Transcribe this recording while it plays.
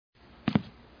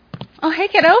Oh, hey,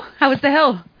 kiddo. How was the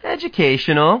hill?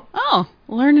 Educational. Oh,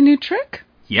 learn a new trick?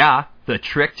 Yeah, the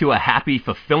trick to a happy,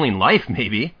 fulfilling life,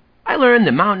 maybe. I learned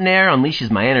that mountain air unleashes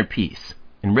my inner peace,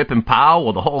 and rip and pow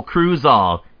while the whole crew's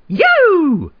all,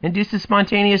 yoo! Induces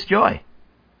spontaneous joy.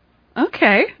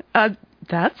 Okay,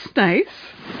 that's nice.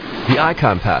 The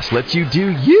Icon Pass lets you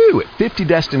do you at 50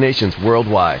 destinations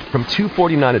worldwide from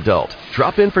 $249 adult.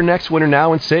 Drop in for next winter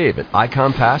now and save at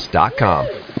iconpass.com.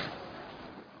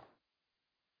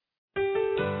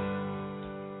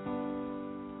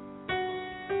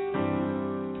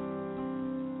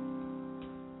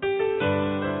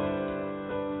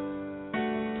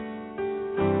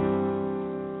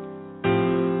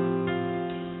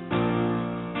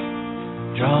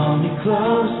 Draw me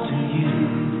close to you.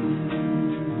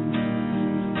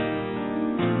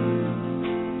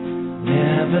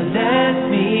 Never let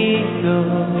me go.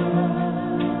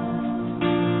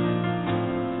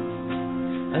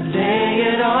 I lay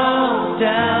it all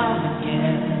down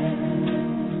again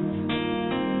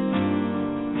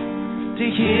to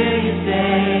hear you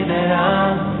say that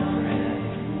I'm a friend.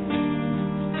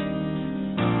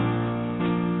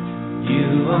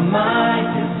 You are my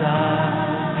desire.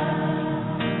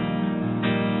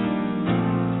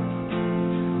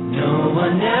 No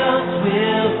one else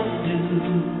will do.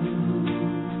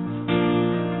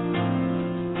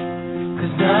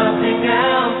 Nothing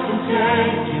else can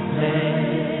take your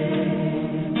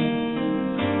place.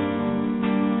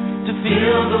 To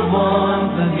feel the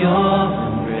warmth of your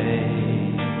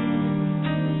embrace.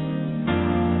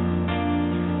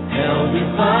 Help me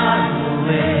find a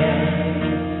way.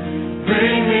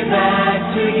 Bring me back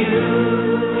to you.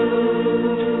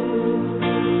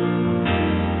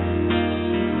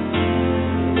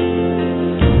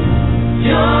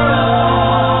 You're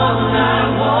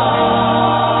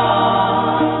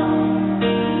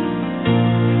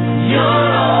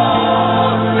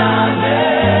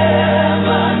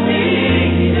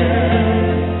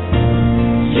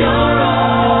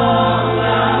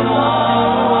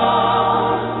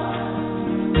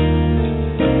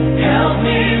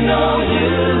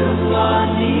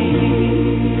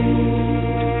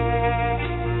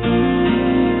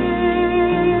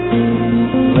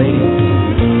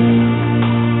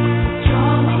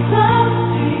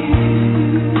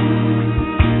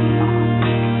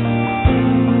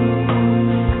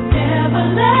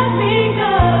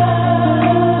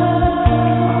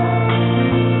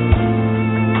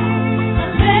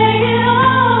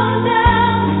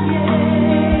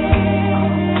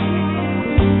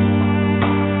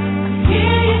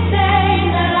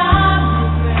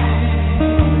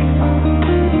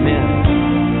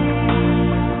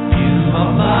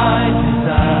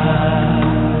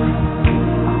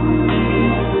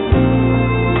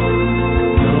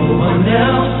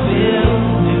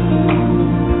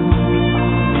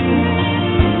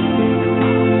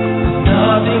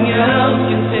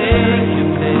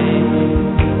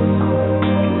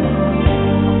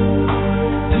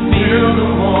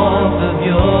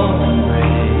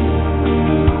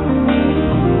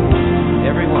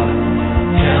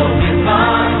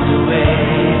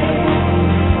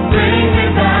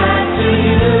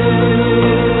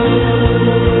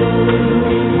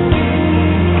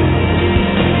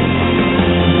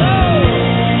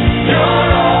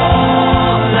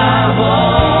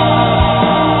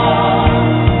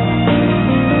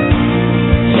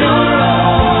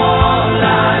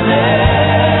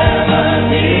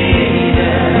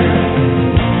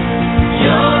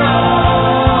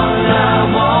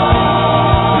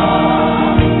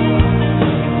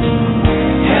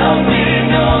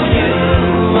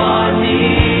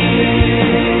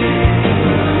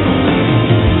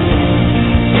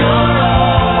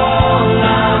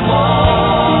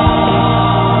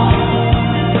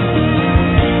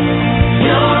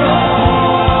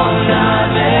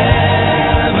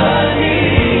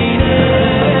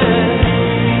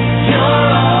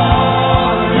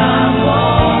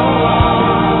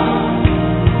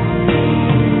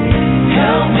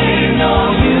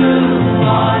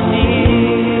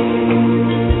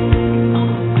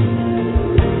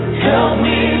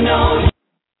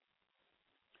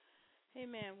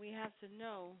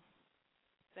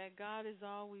that God is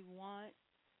all we want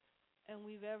and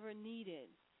we've ever needed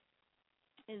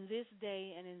in this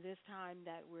day and in this time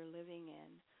that we're living in.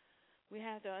 We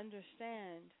have to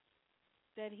understand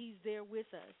that He's there with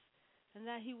us and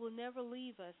that He will never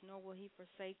leave us, nor will He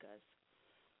forsake us.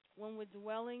 When we're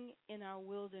dwelling in our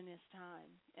wilderness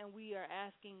time and we are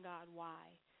asking God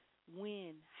why,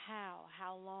 when,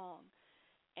 how long,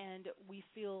 and we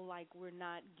feel like we're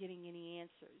not getting any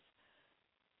answers.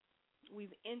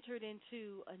 We've entered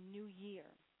into a new year,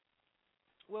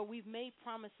 where we've made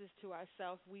promises to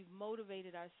ourselves, we've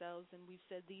motivated ourselves, and we've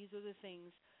said, these are the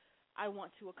things I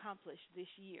want to accomplish this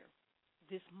year,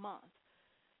 this month.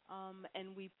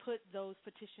 And we put those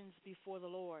petitions before the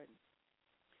Lord.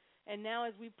 And now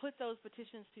as we put those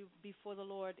petitions before the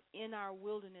Lord in our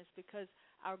wilderness, because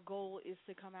our goal is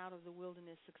to come out of the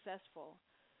wilderness successful,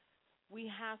 we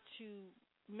have to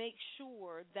make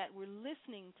sure that we're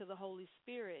listening to the Holy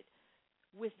Spirit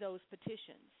with those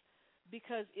petitions.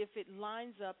 Because if it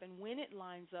lines up and when it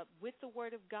lines up with the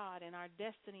Word of God and our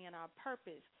destiny and our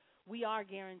purpose, we are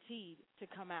guaranteed to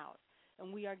come out.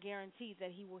 And we are guaranteed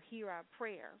that He will hear our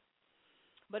prayer.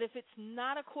 But if it's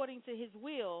not according to His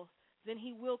will, then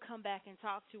He will come back and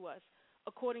talk to us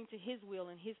according to His will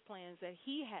and His plans that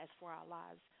He has for our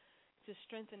lives to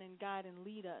strengthen and guide and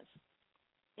lead us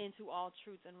into all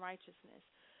truth and righteousness.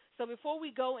 So before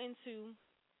we go into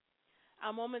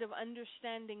our moment of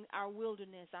understanding our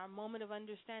wilderness, our moment of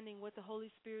understanding what the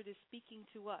Holy Spirit is speaking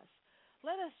to us,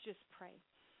 let us just pray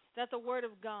that the Word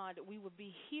of God, we would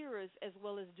be hearers as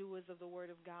well as doers of the Word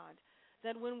of God.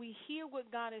 That when we hear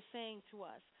what God is saying to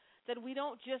us, that we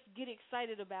don't just get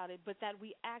excited about it, but that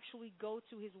we actually go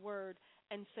to His Word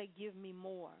and say, give me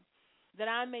more. That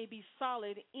I may be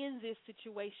solid in this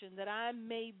situation, that I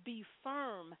may be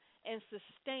firm and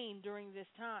sustained during this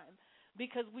time,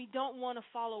 because we don't want to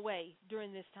fall away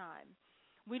during this time.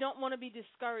 We don't want to be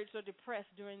discouraged or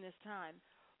depressed during this time,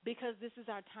 because this is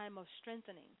our time of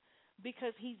strengthening,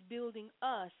 because He's building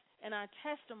us and our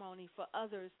testimony for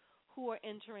others who are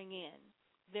entering in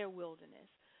their wilderness.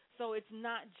 So it's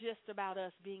not just about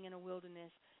us being in a wilderness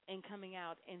and coming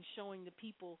out and showing the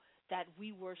people that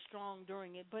we were strong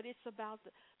during it, but it's about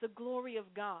the glory of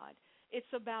God.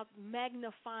 It's about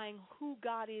magnifying who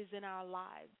God is in our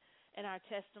lives and our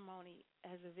testimony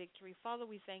as a victory. Father,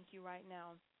 we thank You right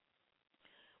now.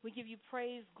 We give You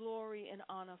praise, glory, and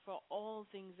honor for all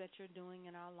things that You're doing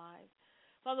in our lives.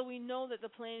 Father, we know that the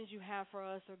plans You have for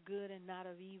us are good and not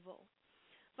of evil.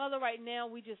 Father, right now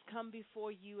we just come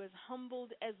before You as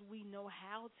humbled as we know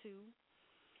how to.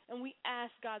 And we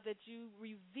ask, God, that You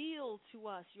reveal to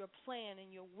us Your plan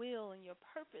and Your will and Your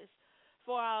purpose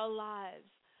for our lives.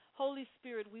 Holy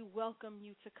Spirit, we welcome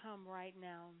You to come right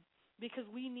now, because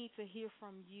we need to hear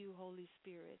from You, Holy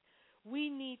Spirit. We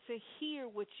need to hear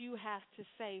what You have to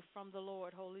say from the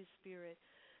Lord, Holy Spirit.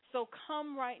 So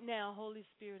come right now, Holy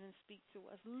Spirit, and speak to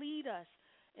us. Lead us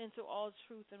into all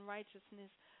truth and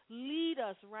righteousness. Lead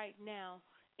us right now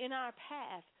in our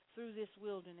path through this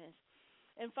wilderness.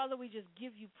 And Father, we just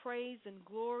give You praise and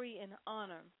glory and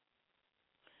honor.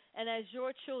 And as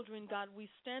Your children, God, we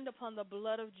stand upon the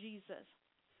blood of Jesus.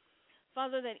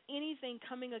 Father, that anything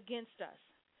coming against us,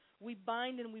 we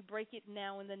bind and we break it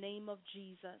now in the name of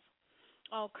Jesus.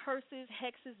 All curses,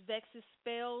 hexes, vexes,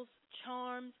 spells,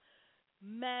 charms,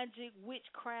 magic,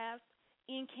 witchcraft,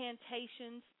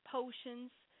 incantations,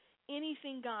 potions,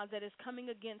 anything, God, that is coming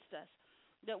against us,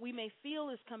 that we may feel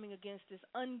is coming against us,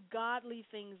 ungodly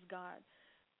things, God,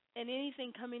 and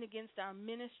anything coming against our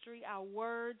ministry, our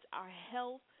words, our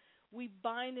health, we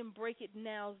bind and break it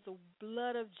now, the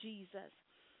blood of Jesus.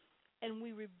 And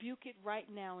we rebuke it right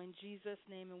now in Jesus'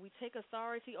 name. And we take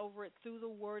authority over it through the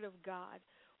Word of God.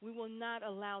 We will not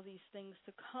allow these things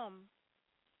to come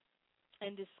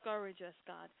and discourage us,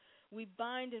 God. We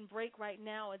bind and break right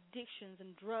now addictions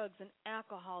and drugs and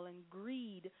alcohol and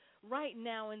greed right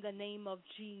now in the name of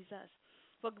Jesus.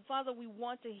 But, Father, we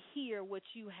want to hear what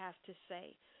You have to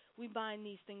say. We bind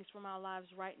these things from our lives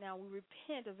right now. We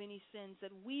repent of any sins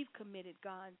that we've committed,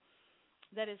 God,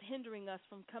 that is hindering us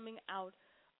from coming out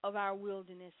of our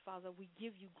wilderness, Father. We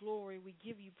give You glory. We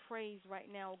give You praise right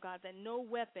now, God, that no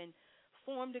weapon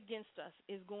formed against us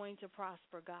is going to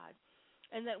prosper, God.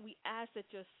 And that we ask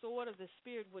that Your sword of the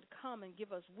Spirit would come and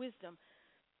give us wisdom,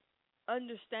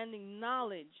 understanding,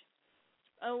 knowledge,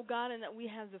 oh God, and that we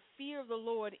have the fear of the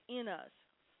Lord in us.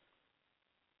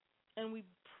 And we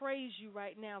praise You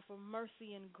right now for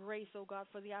mercy and grace, oh God,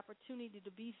 for the opportunity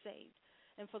to be saved,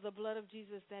 and for the blood of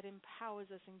Jesus that empowers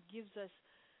us and gives us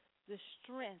the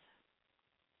strength,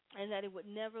 and that it would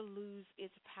never lose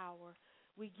its power.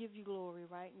 We give You glory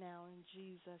right now in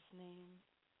Jesus' name.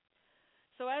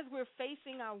 So as we're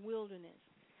facing our wilderness,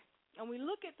 and we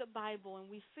look at the Bible and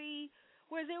we see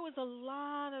where there was a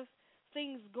lot of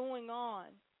things going on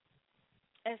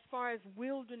as far as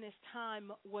wilderness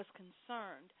time was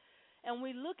concerned, and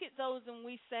we look at those and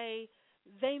we say,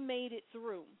 they made it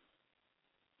through.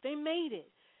 They made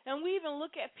it. And we even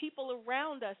look at people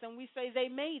around us and we say, they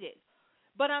made it.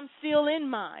 But I'm still in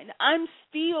mine. I'm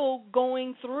still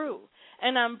going through.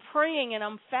 And I'm praying and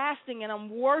I'm fasting and I'm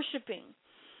worshiping.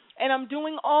 And I'm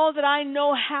doing all that I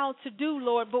know how to do,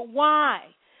 Lord. But why?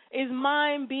 is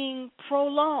mine being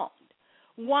prolonged?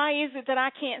 Why is it that I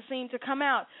can't seem to come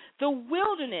out? The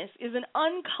wilderness is an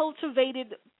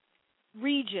uncultivated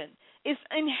region. It's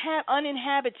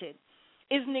uninhabited.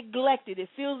 It's neglected. It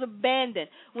feels abandoned.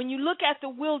 When you look at the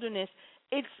wilderness,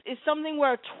 it's something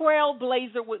where a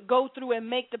trailblazer would go through and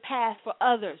make the path for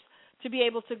others to be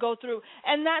able to go through.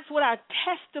 And that's what our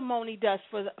testimony does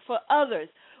for others.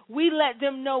 We let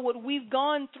them know what we've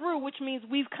gone through, which means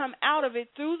we've come out of it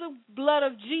through the blood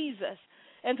of Jesus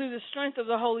and through the strength of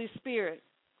the Holy Spirit.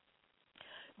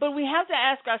 But we have to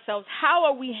ask ourselves, how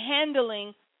are we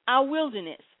handling our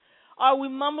wilderness? Are we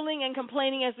mumbling and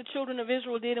complaining as the children of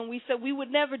Israel did? And we said we would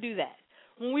never do that.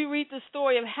 When we read the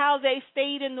story of how they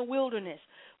stayed in the wilderness,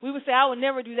 we would say, I would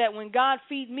never do that. When God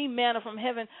feeds me manna from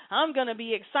heaven, I'm going to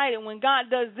be excited. When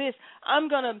God does this, I'm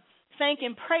going to thank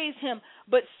and praise him.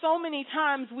 But so many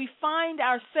times we find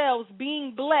ourselves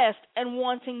being blessed and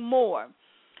wanting more.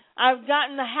 I've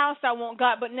gotten the house I want,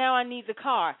 God, but now I need the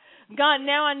car. God,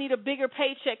 now I need a bigger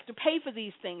paycheck to pay for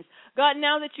these things. God,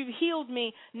 now that you've healed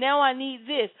me, now I need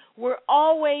this. We're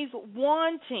always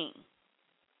wanting.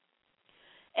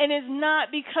 And it's not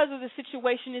because of the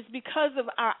situation. It's because of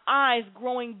our eyes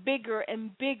growing bigger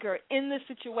and bigger in the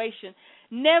situation,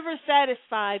 never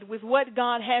satisfied with what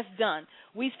God has done.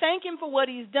 We thank him for what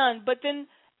he's done, but then,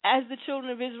 as the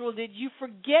children of Israel did, you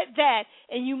forget that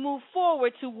and you move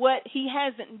forward to what he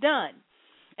hasn't done.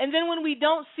 And then when we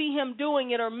don't see him doing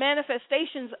it or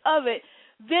manifestations of it,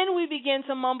 then we begin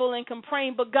to mumble and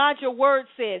complain. But God, your word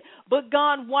said, but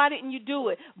God, why didn't you do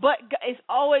it? But it's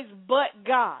always but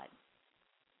God.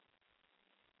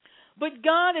 But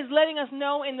God is letting us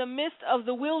know in the midst of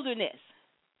the wilderness,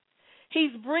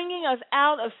 he's bringing us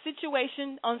out of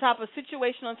situation on top of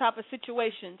situation on top of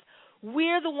situations.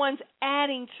 We're the ones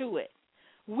adding to it.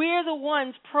 We're the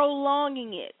ones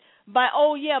prolonging it by,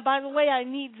 oh, yeah, by the way, I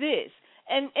need this.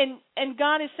 And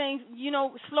God is saying,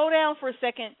 slow down for a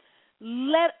second.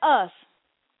 Let us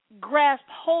grasp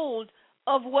hold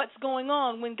of what's going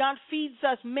on. When God feeds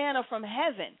us manna from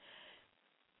heaven,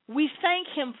 we thank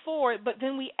him for it, but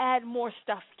then we add more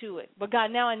stuff to it. But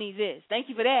God, now I need this. Thank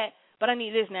you for that, but I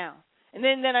need this now. And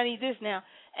then I need this now.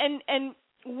 And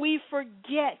we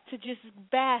forget to just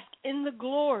bask in the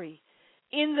glory,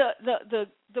 in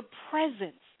the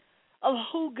presence of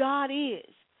who God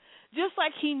is. Just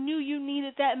like he knew you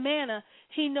needed that manna,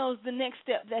 he knows the next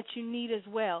step that you need as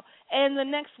well. And the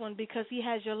next one, because he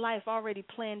has your life already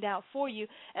planned out for you.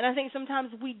 And I think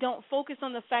sometimes we don't focus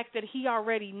on the fact that he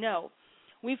already knows.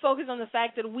 We focus on the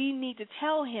fact that we need to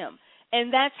tell him,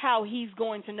 and that's how he's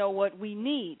going to know what we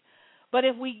need. But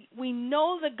if we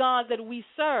know the God that we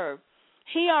serve,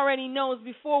 he already knows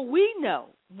before we know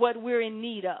what we're in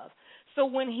need of. So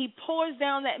when he pours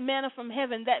down that manna from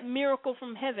heaven, that miracle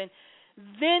from heaven,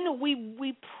 then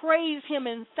we praise him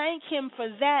and thank him for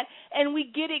that, and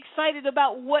we get excited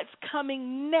about what's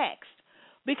coming next,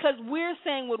 because we're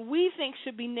saying what we think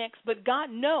should be next, but God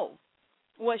knows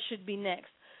what should be next.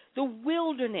 The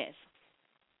wilderness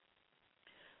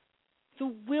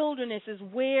is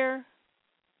where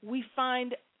we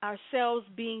find ourselves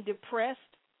being depressed.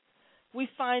 We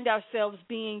find ourselves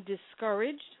being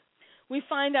discouraged. We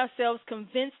find ourselves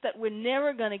convinced that we're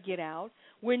never going to get out.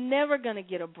 We're never going to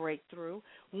get a breakthrough.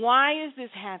 Why is this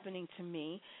happening to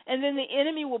me? And then the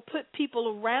enemy will put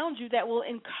people around you that will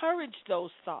encourage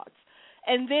those thoughts.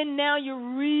 And then now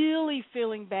you're really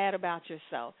feeling bad about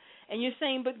yourself. And you're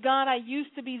saying, but God, I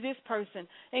used to be this person.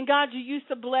 And God, you used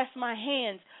to bless my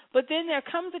hands. But then there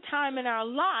comes a time in our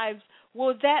lives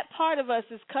where that part of us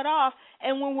is cut off.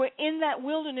 And when we're in that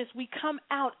wilderness, we come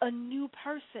out a new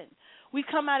person. We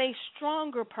come out a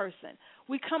stronger person.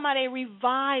 We come out a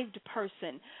revived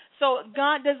person. So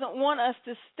God doesn't want us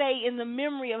to stay in the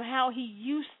memory of how he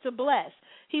used to bless.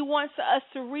 He wants us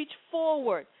to reach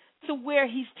forward to where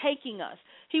he's taking us.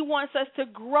 He wants us to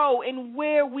grow in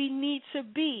where we need to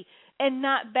be and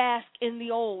not bask in the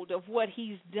old of what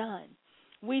he's done.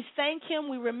 We thank him,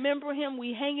 we remember him,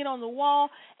 we hang it on the wall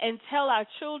and tell our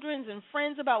children and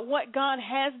friends about what God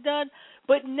has done,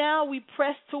 but now we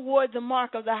press toward the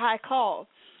mark of the high call.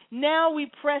 Now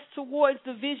we press towards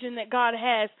the vision that God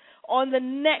has on the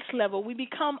next level. We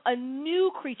become a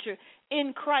new creature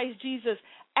in Christ Jesus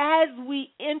as we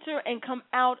enter and come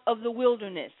out of the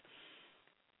wilderness.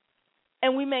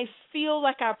 And we may feel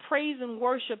like our praise and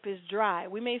worship is dry.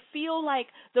 We may feel like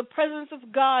the presence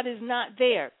of God is not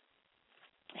there.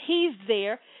 He's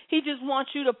there. He just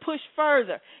wants you to push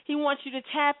further. He wants you to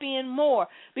tap in more.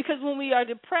 Because when we are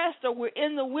depressed or we're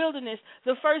in the wilderness,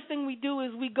 the first thing we do is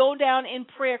we go down in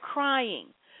prayer crying.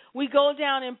 We go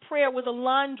down in prayer with a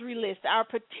laundry list, our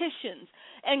petitions,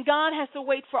 and God has to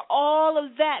wait for all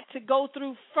of that to go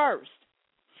through first.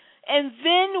 And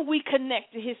then we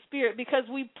connect to his spirit because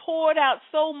we poured out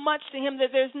so much to him that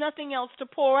there's nothing else to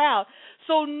pour out.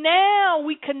 So now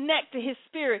we connect to his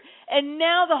spirit. And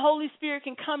now the Holy Spirit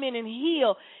can come in and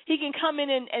heal. He can come in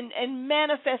and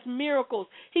manifest miracles.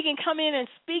 He can come in and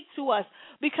speak to us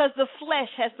because the flesh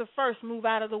has to first move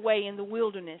out of the way in the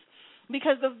wilderness.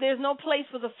 Because there's no place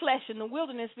for the flesh in the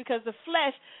wilderness, because the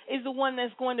flesh is the one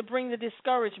that's going to bring the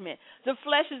discouragement. The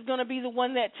flesh is going to be the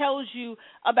one that tells you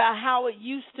about how it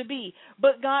used to be.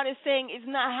 But God is saying it's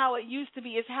not how it used to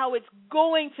be, it's how it's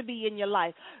going to be in your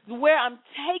life. Where I'm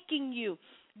taking you,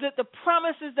 the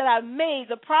promises that I've made,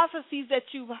 the prophecies that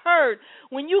you've heard,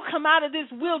 when you come out of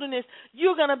this wilderness,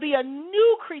 you're going to be a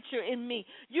new creature in me.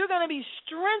 You're going to be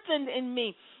strengthened in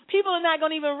me. People are not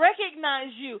going to even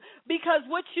recognize you because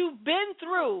what you've been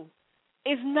through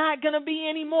is not going to be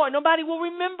anymore. Nobody will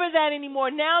remember that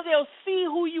anymore. Now they'll see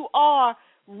who you are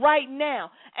right now.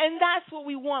 And that's what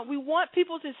we want. We want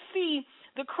people to see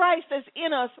the Christ that's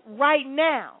in us right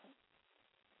now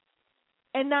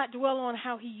and not dwell on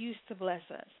how he used to bless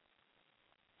us.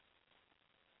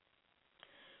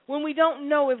 When we don't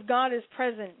know if God is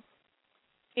present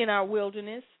in our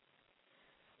wilderness,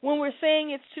 when we're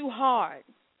saying it's too hard,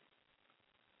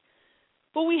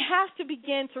 but we have to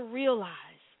begin to realize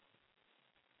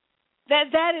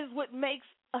that that is what makes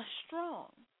us strong.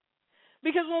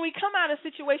 Because when we come out of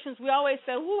situations, we always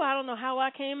say, ooh, I don't know how I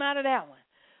came out of that one.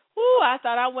 Ooh, I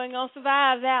thought I wasn't going to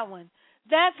survive that one.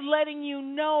 That's letting you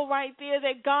know right there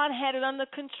that God had it under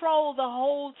control the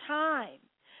whole time.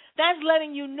 That's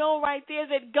letting you know right there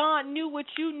that God knew what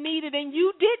you needed and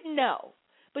you didn't know,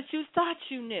 but you thought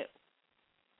you knew.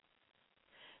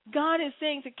 God is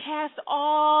saying to cast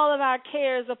all of our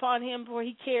cares upon him, for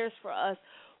he cares for us.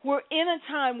 We're in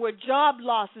a time where job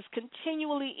loss is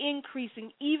continually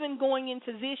increasing, even going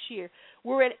into this year.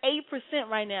 We're at 8%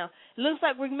 right now. It looks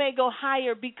like we may go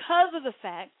higher because of the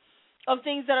fact of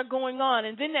things that are going on.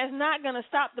 And then that's not going to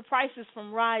stop the prices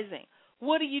from rising.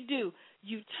 What do?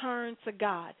 You turn to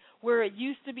God. Where it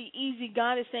used to be easy,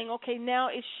 God is saying, okay, now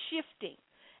it's shifting.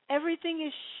 Everything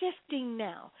is shifting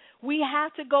now. We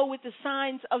have to go with the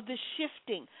signs of the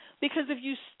shifting. Because if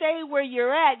you stay where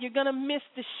you're at, you're going to miss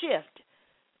the shift.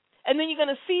 And then you're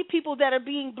going to see people that are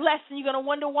being blessed, and you're going to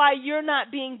wonder why you're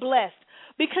not being blessed.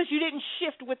 Because you didn't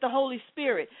shift with the Holy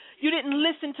Spirit. You didn't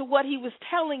listen to what he was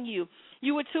telling you.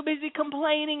 You were too busy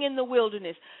complaining in the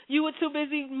wilderness. You were too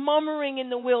busy murmuring in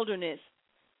the wilderness.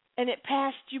 And it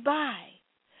passed you by.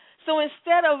 So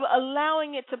instead of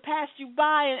allowing it to pass you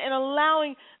by and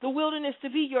allowing the wilderness to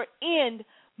be your end,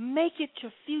 make it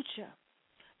your future.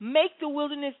 Make the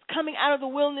wilderness, coming out of the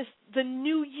wilderness, the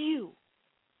new you.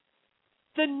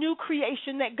 The new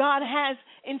creation that God has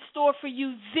in store for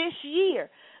you this year.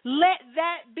 Let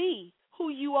that be who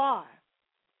you are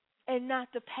and not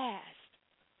the past.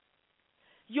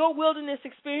 Your wilderness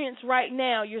experience right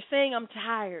now, you're saying, I'm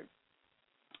tired.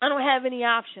 I don't have any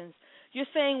options. You're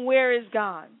saying, where is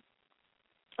God?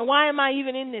 And why am I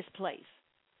even in this place?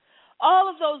 All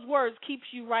of those words keeps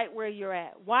you right where you're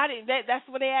at. That's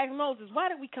what they asked Moses. Why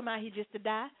did we come out here just to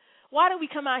die? Why did we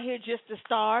come out here just to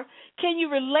starve? Can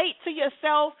you relate to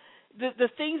yourself the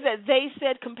things that they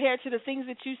said compared to the things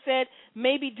that you said?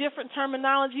 Maybe different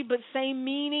terminology, but same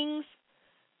meanings.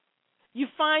 You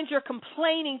find your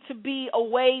complaining to be a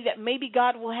way that maybe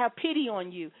God will have pity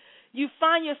on you. You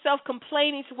find yourself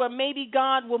complaining to where maybe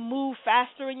God will move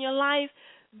faster in your life,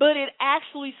 but it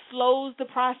actually slows the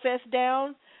process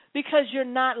down because you're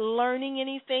not learning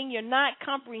anything, you're not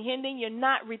comprehending, you're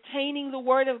not retaining the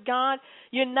Word of God,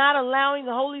 you're not allowing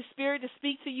the Holy Spirit to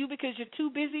speak to you because you're too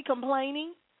busy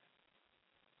complaining.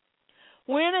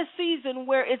 We're in a season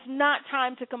where it's not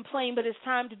time to complain, but it's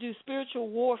time to do spiritual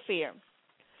warfare.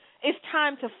 It's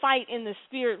time to fight in the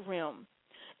spirit realm.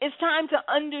 It's time to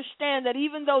understand that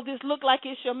even though this looked like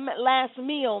it's your last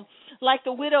meal, like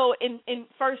the widow in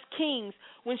 1 Kings,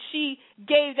 when she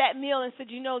gave that meal and said,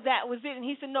 that was it. And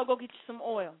he said, no, go get you some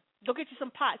oil. Go get you some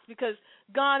pots because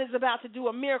God is about to do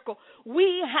a miracle.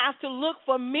 We have to look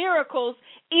for miracles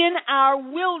in our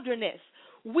wilderness.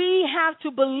 We have to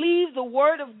believe the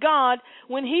word of God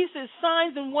when he says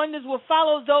signs and wonders will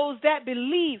follow those that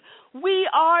believe. We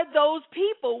are those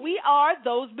people. We are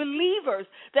those believers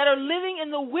that are living in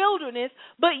the wilderness,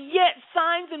 but yet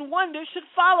signs and wonders should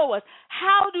follow us.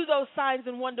 How do those signs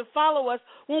and wonders follow us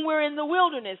when we're in the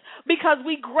wilderness? Because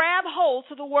we grab hold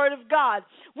to the word of God.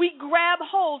 We grab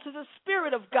hold to the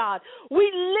Spirit of God. We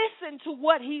listen to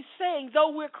what he's saying,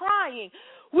 though we're crying.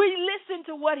 We listen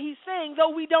to what he's saying,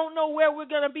 though we don't know where we're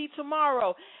going to be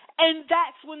tomorrow. And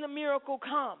that's when the miracle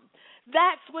comes.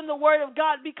 That's when the word of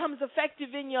God becomes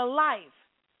effective in your life.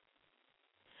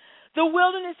 The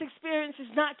wilderness experience is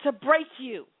not to break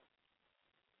you.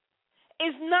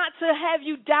 It's not to have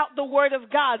you doubt the word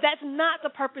of God. That's not the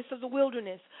purpose of the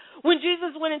wilderness. When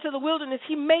Jesus went into the wilderness,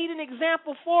 he made an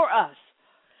example for us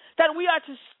that we are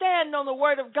to stand on the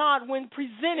word of God when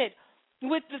presented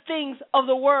with the things of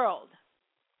the world.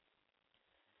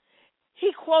 He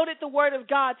quoted the word of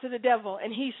God to the devil,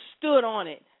 and he stood on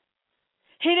it.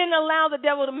 He didn't allow the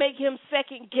devil to make him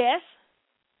second guess,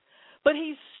 but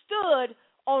he stood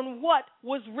on what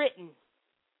was written.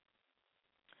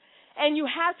 And you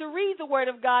have to read the word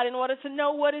of God in order to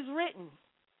know what is written.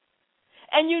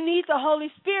 And you need the Holy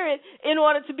Spirit in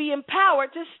order to be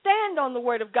empowered to stand on the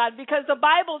word of God, because the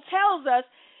Bible tells us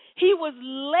he was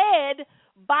led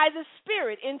by the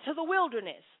Spirit into the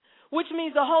wilderness, which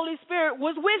means the Holy Spirit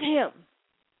was with him.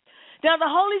 Now, the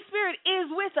Holy Spirit is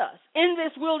with us in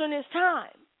this wilderness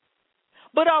time,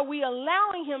 but are we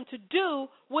allowing him to do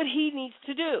what he needs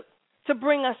to do to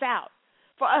bring us out,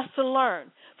 for us to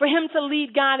learn, for him to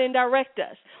lead, guide, and direct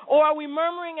us? Or are we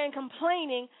murmuring and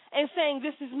complaining and saying,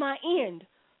 this is my end?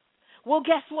 Well,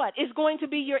 guess what? It's going to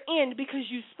be your end because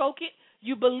you spoke it,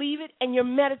 you believe it, and you're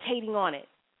meditating on it.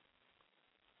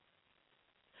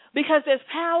 Because there's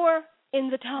power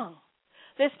in the tongue.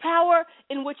 There's power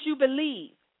in what you believe.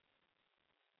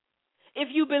 If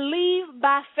you believe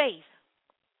by faith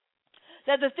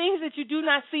that the things that you do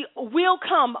not see will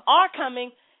come, are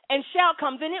coming, and shall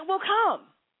come, then it will come.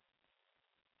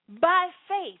 By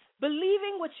faith,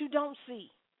 believing what you don't see,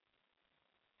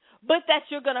 but that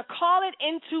you're going to call it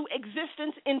into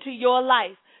existence, into your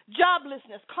life.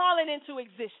 Joblessness, call it into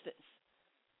existence.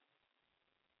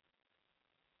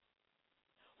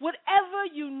 Whatever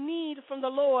you need from the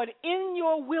Lord in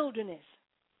your wilderness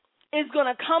is going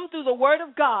to come through the word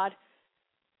of God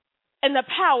and the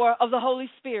power of the Holy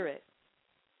Spirit.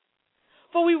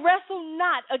 For we wrestle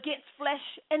not against flesh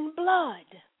and blood.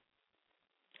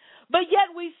 But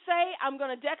yet we say, I'm going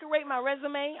to decorate my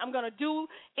resume, I'm going to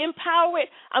empower it,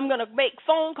 I'm going to make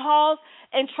phone calls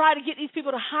and try to get these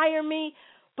people to hire me,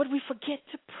 but we forget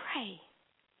to pray.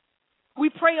 We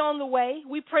pray on the way,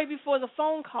 we pray before the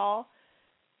phone call,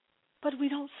 but we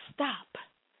don't stop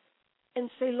and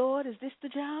say, Lord, is this the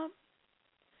job?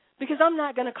 Because I'm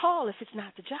not going to call if it's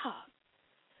not the job.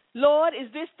 Lord,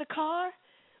 is this the car?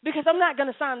 Because I'm not going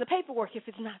to sign the paperwork if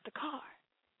it's not the car.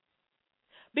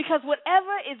 Because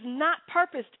whatever is not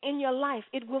purposed in your life,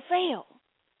 it will fail.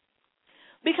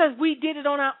 Because we did it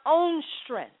on our own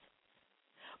strength.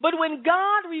 But when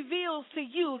God reveals to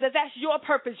you that that's your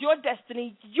purpose, your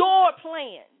destiny, your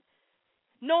plan,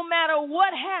 no matter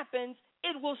what happens,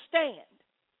 it will stand.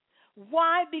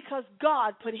 Why? Because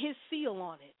God put his seal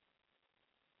on it.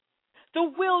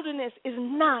 The wilderness is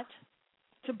not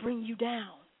to bring you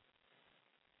down.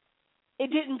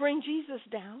 It didn't bring Jesus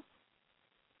down.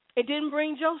 It didn't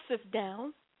bring Joseph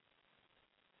down.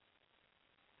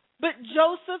 But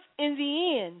Joseph, in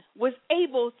the end, was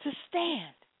able to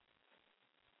stand.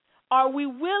 Are we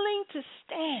willing to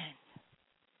stand?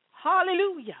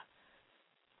 Hallelujah.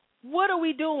 What are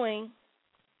we doing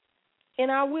in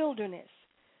our wilderness?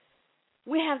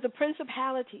 We have the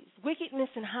principalities, wickedness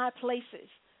in high places,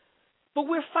 but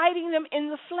we're fighting them in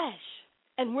the flesh,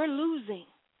 and we're losing.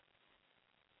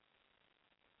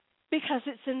 Because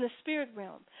it's in the spirit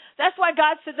realm. That's why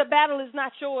God said the battle is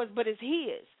not yours, but it's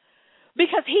his.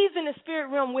 Because he's in the spirit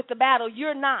realm with the battle.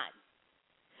 You're not.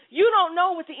 You don't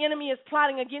know what the enemy is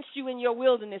plotting against you in your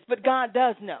wilderness, but God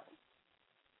does know.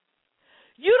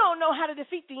 You don't know how to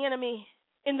defeat the enemy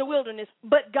in the wilderness,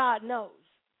 but God knows.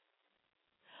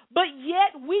 But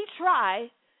yet we try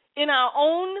in our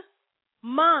own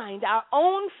mind, our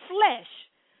own flesh,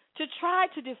 to try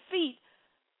to defeat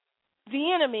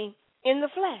the enemy in the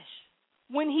flesh.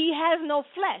 When he has no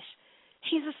flesh,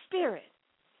 he's a spirit.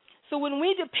 So when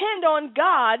we depend on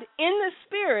God in the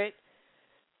spirit,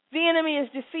 the enemy is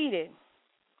defeated.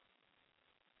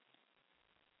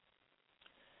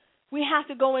 We have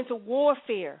to go into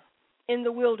warfare in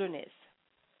the wilderness.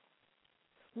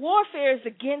 Warfare is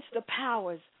against the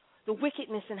powers, the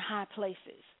wickedness in high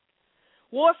places.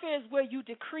 Warfare is where you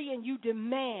decree and you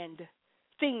demand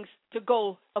things to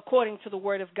go according to the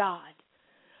word of God.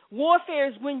 Warfare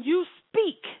is when you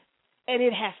speak and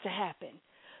it has to happen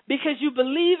because you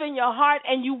believe in your heart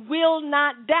and you will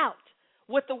not doubt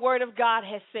what the word of God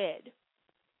has said.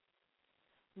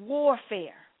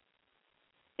 Warfare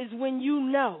is when you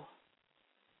know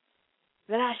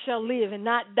that I shall live and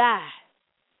not die.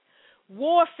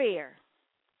 Warfare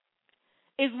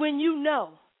is when you know,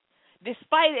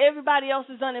 despite everybody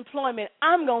else's unemployment,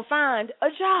 I'm going to find a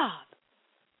job.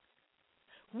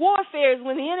 Warfare is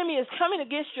when the enemy is coming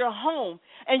against your home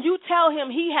and you tell him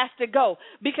he has to go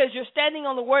because you're standing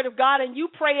on the word of God and you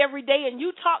pray every day and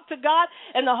you talk to God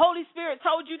and the Holy Spirit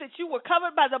told you that you were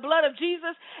covered by the blood of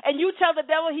Jesus and you tell the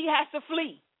devil he has to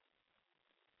flee.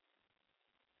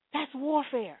 That's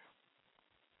warfare.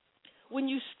 When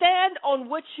you stand on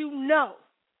what you know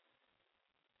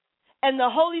and the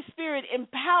Holy Spirit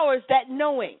empowers that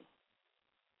knowing.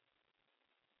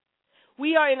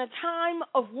 We are in a time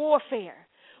of warfare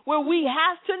where we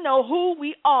have to know who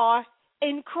we are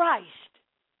in Christ.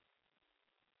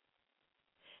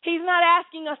 He's not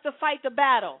asking us to fight the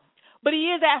battle, but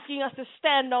he is asking us to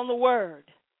stand on the word.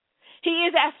 He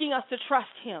is asking us to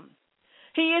trust him.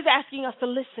 He is asking us to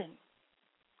listen.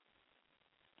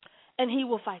 And he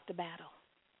will fight the battle.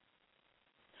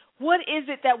 What is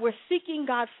it that we're seeking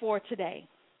God for today?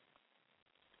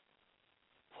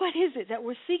 What is it that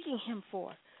we're seeking him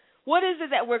for? What is it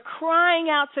that we're crying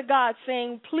out to God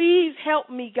saying, please help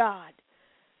me, God?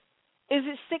 Is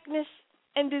it sickness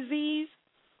and disease?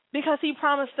 Because he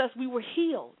promised us we were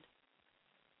healed.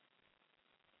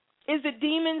 Is it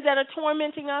demons that are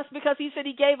tormenting us? Because he said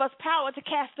he gave us power to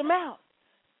cast them out.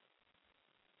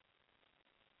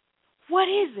 What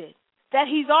is it that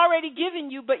he's already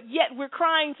given you, but yet we're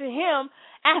crying to him,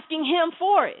 asking him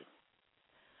for it?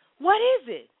 What is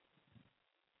it?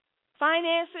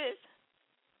 Finances?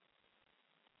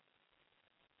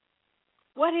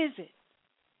 What is it?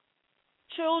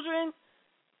 Children?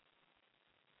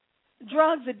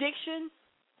 Drugs, addiction?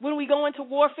 When we go into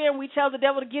warfare and we tell the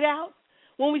devil to get out?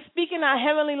 When we speak in our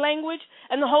heavenly language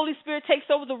and the Holy Spirit takes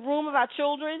over the room of our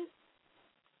children?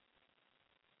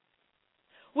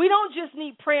 We don't just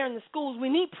need prayer in the schools. We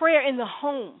need prayer in the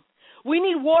home. We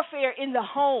need warfare in the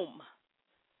home.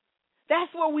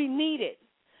 That's where we need it.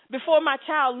 Before my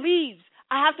child leaves,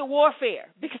 I have to warfare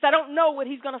because I don't know what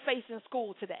he's going to face in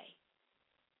school today.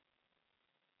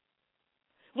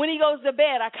 When he goes to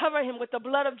bed, I cover him with the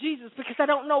blood of Jesus because I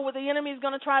don't know what the enemy is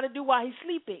going to try to do while he's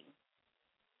sleeping.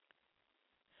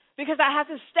 Because I have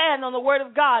to stand on the word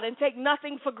of God and take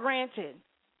nothing for granted.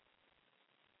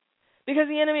 Because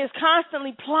the enemy is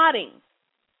constantly plotting.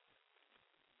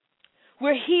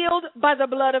 We're healed by the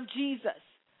blood of Jesus.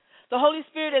 The Holy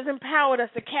Spirit has empowered us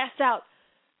to cast out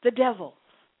the devil.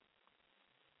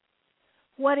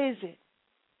 What is it?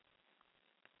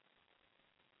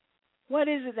 What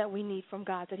is it that we need from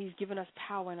God that he's given us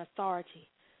power and authority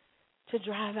to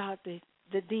drive out the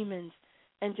demons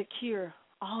and to cure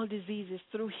all diseases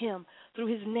through him, through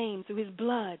his name, through his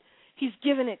blood? He's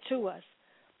given it to us.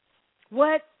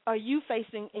 What are you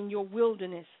facing in your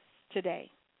wilderness today?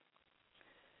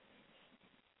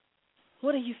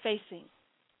 What are you facing?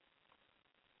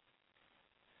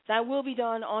 Thy will be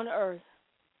done on earth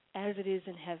as it is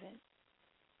in heaven.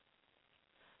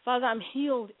 Father, I'm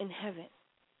healed in heaven.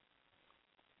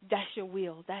 That's your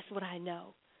will. That's what I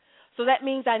know. So that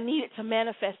means I need it to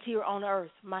manifest here on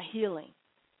earth, my healing,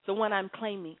 the one I'm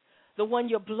claiming, the one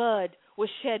your blood was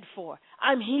shed for.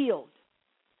 I'm healed.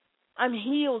 I'm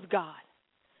healed, God.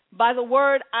 By the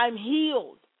word, I'm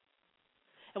healed.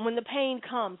 And when the pain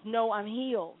comes, no, I'm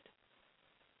healed.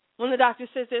 When the doctor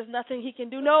says there's nothing he can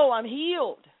do, no, I'm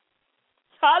healed.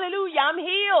 Hallelujah, I'm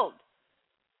healed.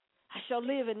 I shall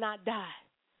live and not die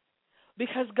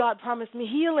because God promised me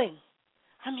healing.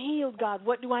 I'm healed, God.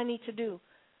 What do I need to do?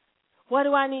 What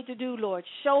do I need to do, Lord?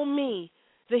 Show me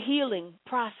the healing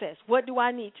process. What do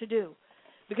I need to do?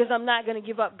 Because I'm not going to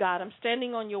give up, God. I'm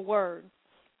standing on your word.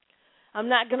 I'm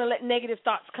not going to let negative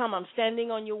thoughts come. I'm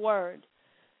standing on your word.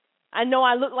 I know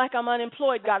I look like I'm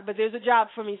unemployed, God, but there's a job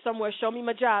for me somewhere. Show me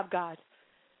my job, God.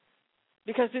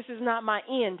 Because this is not my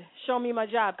end. Show me my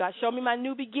job, God. Show me my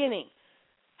new beginning.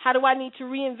 How do I need to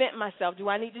reinvent myself? Do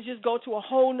I need to just go to a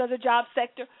whole nother job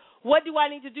sector? What do I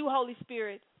need to do, Holy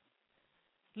Spirit?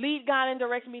 Lead, God, and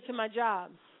direct me to my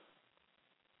job.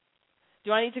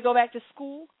 Do I need to go back to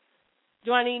school?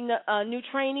 Do I need new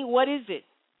training? What is it?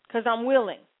 Because I'm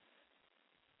willing.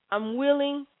 I'm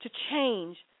willing to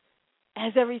change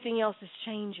as everything else is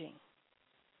changing.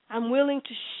 I'm willing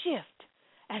to shift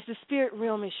as the spirit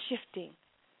realm is shifting.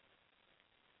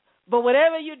 But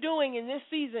whatever you're doing in this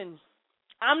season,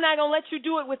 I'm not going to let you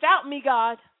do it without me,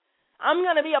 God. I'm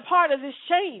going to be a part of this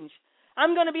change.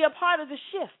 I'm going to be a part of the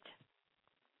shift.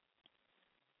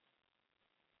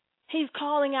 He's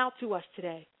calling out to us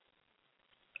today.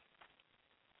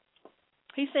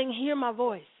 He's saying, hear my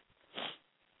voice.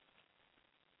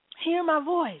 Hear my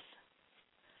voice.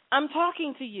 I'm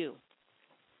talking to you.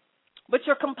 But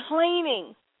your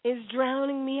complaining is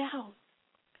drowning me out.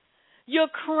 Your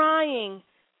crying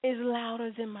is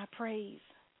louder than my praise.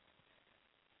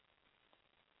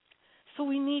 So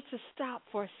we need to stop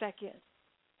for a second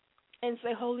and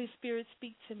say, Holy Spirit,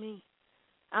 speak to me.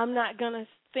 I'm not going to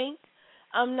think.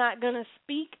 I'm not going to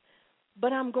speak,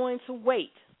 but I'm going to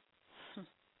wait.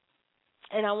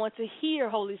 And I want to hear,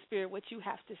 Holy Spirit, what you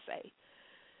have to say.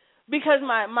 Because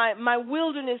my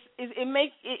wilderness is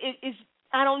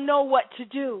I don't know what to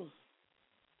do.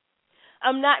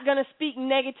 I'm not going to speak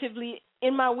negatively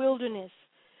in my wilderness.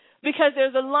 Because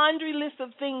there's a laundry list of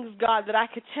things, God, that I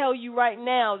could tell you right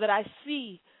now that I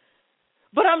see.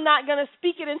 But I'm not going to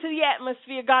speak it into the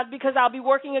atmosphere, God, because I'll be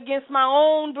working against my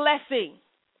own blessing.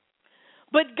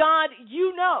 But God,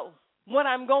 you know what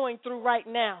I'm going through right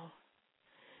now.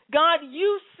 God,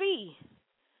 you see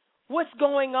what's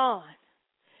going on.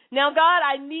 Now, God,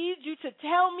 I need you to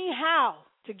tell me how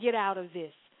to get out of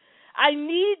this. I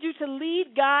need you to lead,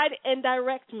 guide, and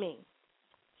direct me.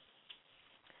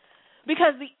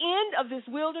 Because the end of this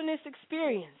wilderness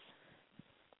experience,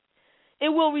 it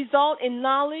will result in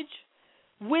knowledge,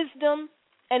 wisdom,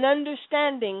 and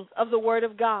understanding of the Word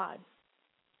of God.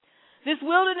 This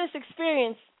wilderness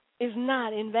experience is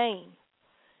not in vain.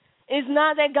 It's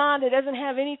not that God that doesn't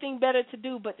have anything better to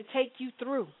do but to take you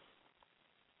through.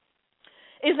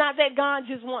 It's not that God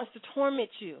just wants to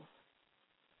torment you.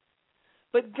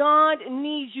 But God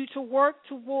needs you to work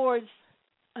towards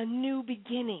a new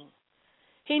beginning.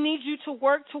 He needs you to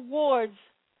work towards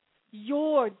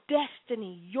your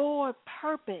destiny, your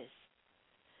purpose.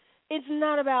 It's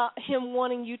not about him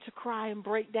wanting you to cry and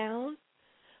break down,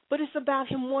 but it's about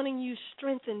him wanting you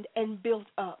strengthened and built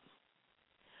up,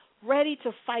 ready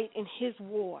to fight in his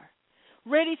war,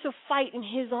 ready to fight in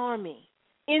his army,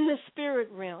 in the spirit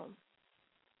realm.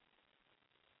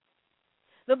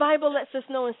 The Bible lets us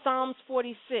know in Psalms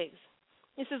 46,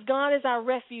 it says, God is our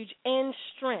refuge and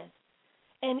strength,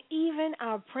 and even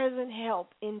our present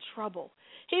help in trouble.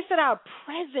 He said our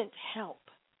present help.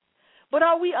 But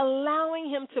are we allowing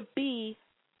him to be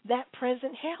that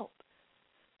present help?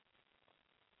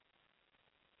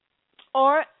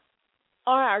 Or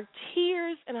are our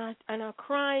tears and our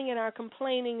crying and our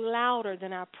complaining louder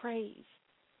than our praise?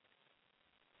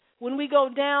 When we go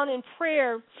down in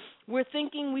prayer, we're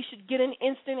thinking we should get an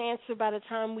instant answer by the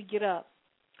time we get up.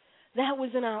 That was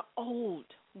in our old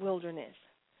wilderness.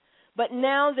 But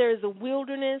now there is a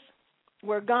wilderness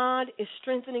where God is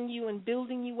strengthening you and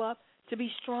building you up to be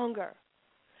stronger.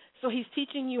 So he's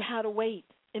teaching you how to wait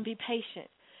and be patient.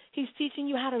 He's teaching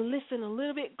you how to listen a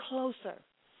little bit closer.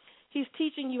 He's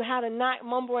teaching you how to not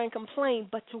mumble and complain,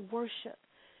 but to worship,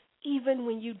 even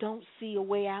when you don't see a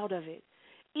way out of it.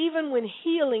 Even when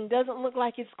healing doesn't look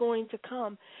like it's going to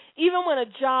come. Even when a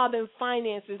job and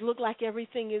finances look like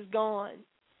everything is gone.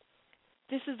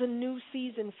 This is a new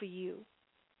season for you.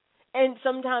 And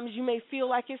sometimes you may feel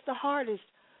like it's the hardest,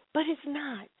 but it's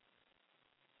not.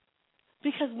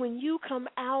 Because when you come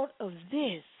out of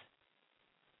this,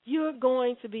 you're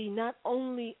going to be not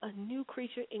only a new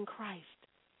creature in Christ,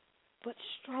 but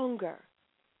stronger.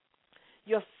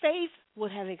 Your faith will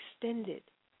have extended.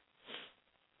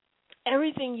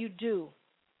 Everything you do,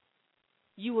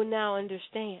 you will now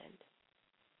understand.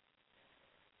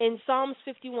 In Psalms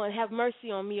 51, have mercy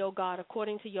on me, O God,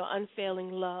 according to your unfailing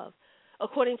love,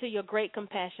 according to your great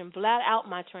compassion. Blot out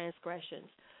my transgressions.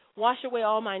 Wash away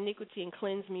all my iniquity and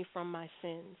cleanse me from my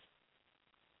sins.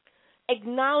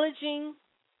 Acknowledging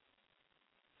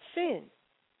sin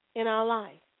in our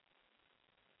life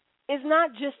is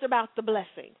not just about the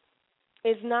blessing.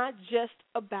 It's not just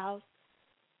about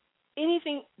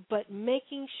anything but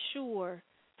making sure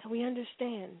that we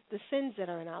understand the sins that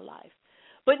are in our life.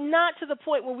 But not to the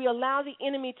point where we allow the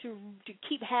enemy to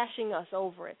keep hashing us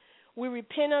over it. We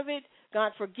repent of it,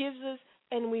 God forgives us,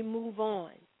 and we move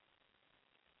on.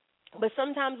 But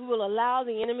sometimes we will allow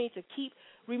the enemy to keep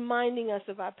reminding us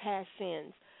of our past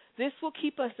sins. This will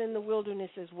keep us in the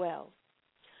wilderness as well.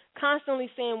 Constantly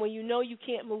saying, well, you know you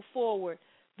can't move forward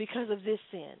because of this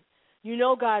sin. You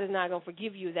know God is not going to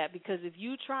forgive you that, because if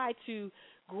you try to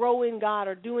grow in God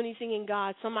or do anything in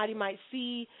God, somebody might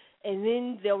see and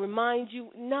then they'll remind you.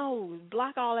 No,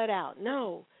 block all that out.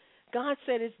 No. God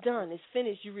said it's done. It's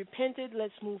finished. You repented.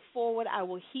 Let's move forward. I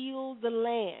will heal the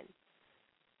land.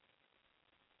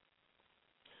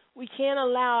 We can't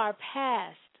allow our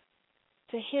past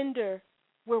to hinder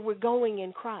where we're going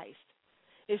in Christ.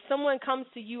 If someone comes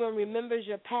to you and remembers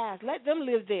your past, let them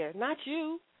live there, not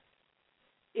you.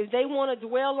 If they want to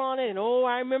dwell on it and, oh,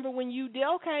 I remember when you did,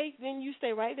 okay, then you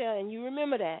stay right there and you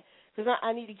remember that, because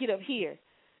I need to get up here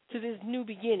to this new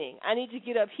beginning. I need to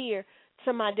get up here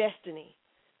to my destiny.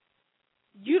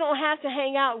 You don't have to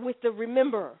hang out with the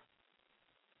rememberer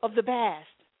of the past,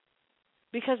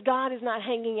 because God is not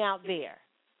hanging out there.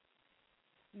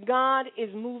 God is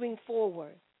moving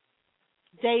forward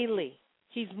daily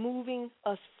He's moving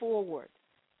us forward.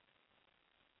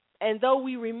 And though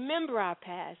we remember our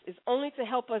past, it's only to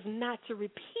help us not to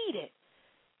repeat it.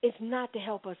 It's not to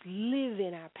help us live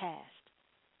in our past.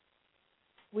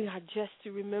 We are just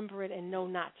to remember it and know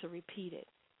not to repeat it.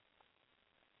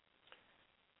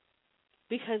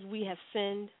 Because we have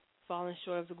sinned, fallen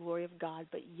short of the glory of God,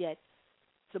 but yet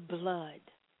the blood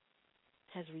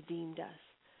has redeemed us.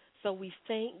 So we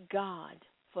thank God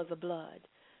for the blood.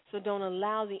 So don't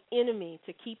allow the enemy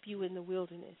to keep you in the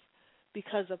wilderness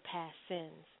because of past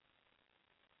sins.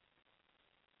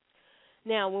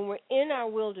 Now, when we're in our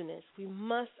wilderness, we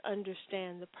must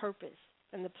understand the purpose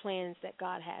and the plans that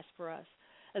God has for us.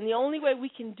 And the only way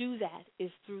we can do that is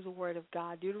through the Word of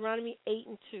God. Deuteronomy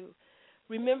 8:2.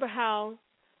 Remember how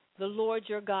the Lord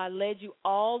your God led you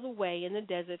all the way in the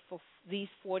desert for these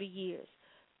 40 years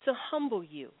to humble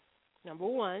you, number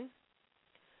one,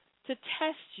 to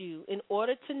test you in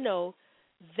order to know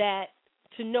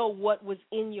what was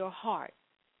in your heart,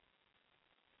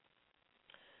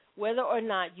 whether or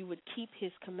not you would keep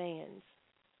his commands.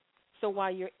 So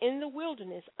while you're in the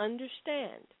wilderness,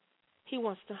 understand, he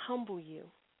wants to humble you.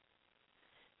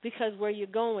 Because where you're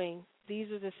going, these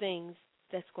are the things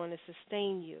that's going to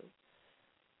sustain you.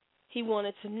 He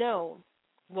wanted to know,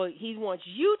 he wants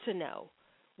you to know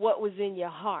what was in your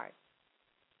heart.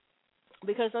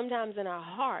 Because sometimes in our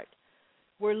heart,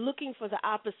 we're looking for the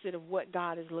opposite of what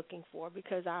God is looking for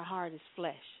because our heart is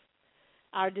flesh.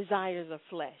 Our desires are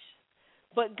flesh.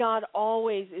 But God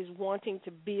always is wanting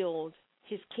to build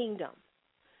his kingdom.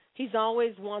 He's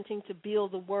always wanting to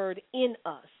build the word in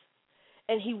us.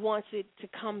 And he wants it to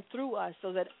come through us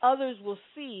so that others will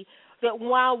see that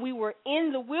while we were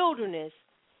in the wilderness,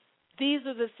 these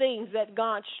are the things that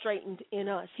God straightened in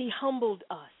us. He humbled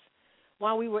us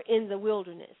while we were in the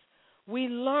wilderness. We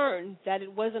learned that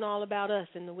it wasn't all about us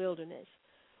in the wilderness.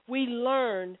 We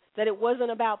learned that it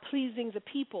wasn't about pleasing the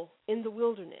people in the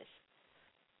wilderness.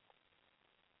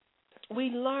 We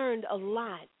learned a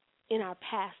lot in our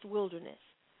past wilderness.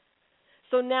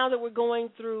 So now that we're going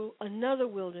through another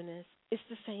wilderness, it's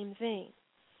the same thing.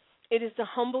 It is to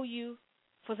humble you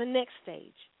for the next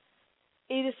stage.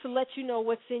 It is to let you know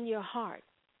what's in your heart.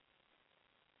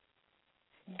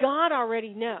 God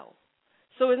already knows.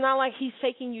 So it's not like he's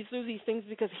taking you through these things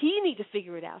because he needs to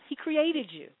figure it out. He created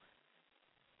you.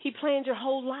 He planned your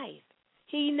whole life.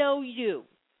 He knows you.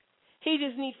 He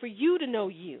just needs for you to know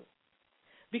you.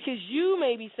 Because you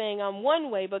may be saying, I'm one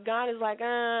way, but God is like,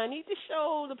 I need to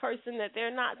show the person that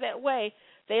they're not that way.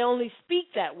 They only speak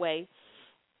that way,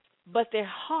 but their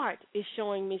heart is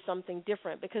showing me something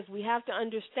different because we have to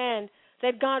understand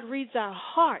that God reads our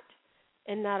heart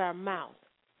and not our mouth.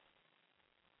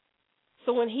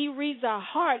 So when he reads our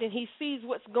heart and he sees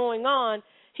what's going on,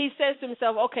 he says to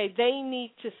himself, okay, they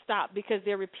need to stop because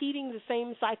they're repeating the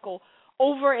same cycle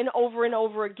over and over and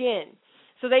over again.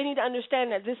 So they need to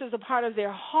understand that this is a part of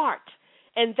their heart,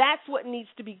 and that's what needs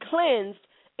to be cleansed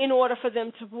in order for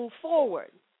them to move forward.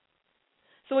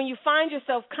 So when you find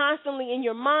yourself constantly in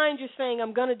your mind, you're saying,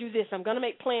 I'm going to do this. I'm going to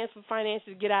make plans for finances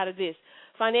to get out of this.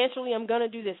 Financially, I'm going to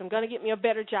do this. I'm going to get me a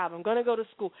better job. I'm going to go to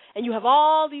school. And you have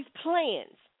all these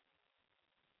plans.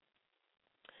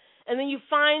 And then you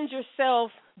find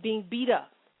yourself being beat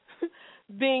up,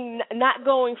 being not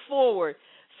going forward.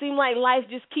 Seem like life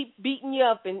just keeps beating you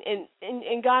up.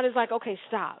 And God is like, okay,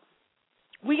 stop.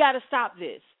 We got to stop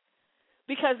this.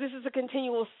 Because this is a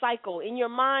continual cycle. In your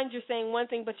mind, you're saying one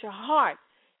thing, but your heart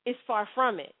is far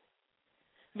from it.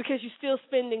 Because you're still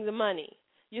spending the money.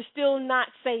 You're still not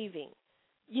saving.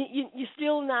 You're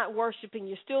still not worshiping.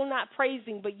 You're still not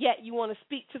praising, but yet you want to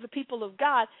speak to the people of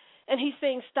God. And he's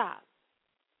saying, stop.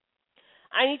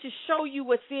 I need to show you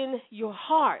what's in your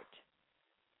heart.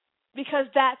 Because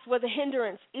that's where the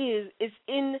hindrance is. It's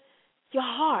in your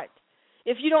heart.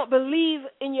 If you don't believe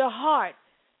in your heart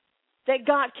that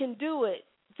God can do it,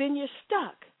 then you're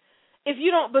stuck. If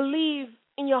you don't believe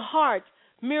in your heart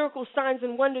miracles, signs,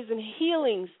 and wonders, and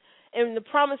healings, and the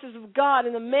promises of God,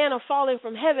 and the manna falling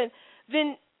from heaven,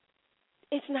 then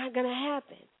it's not going to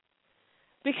happen.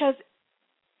 Because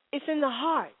it's in the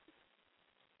heart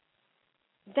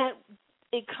that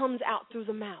it comes out through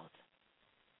the mouth.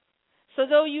 So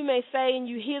though you may say, and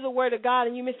you hear the word of God,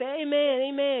 and you may say, amen,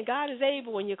 amen, God is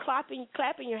able, and you're clapping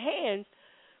your hands,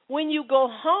 when you go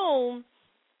home,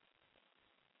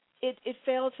 it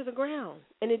fell to the ground,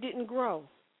 and it didn't grow.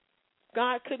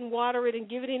 God couldn't water it and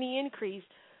give it any increase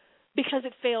because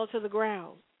it fell to the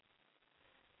ground.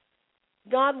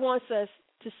 God wants us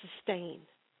to sustain.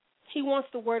 He wants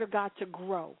the word of God to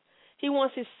grow. He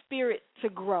wants his spirit to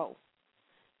grow.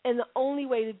 And the only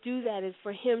way to do that is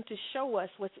for him to show us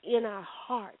what's in our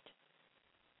heart.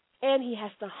 And he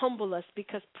has to humble us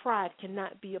because pride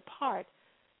cannot be a part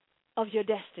of your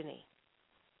destiny.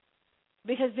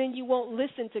 Because then you won't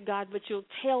listen to God, but you'll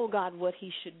tell God what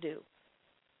he should do.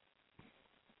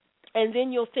 And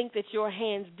then you'll think that your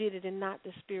hands did it and not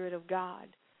the Spirit of God.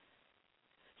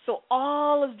 So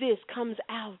all of this comes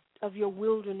out of your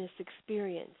wilderness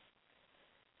experience.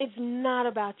 It's not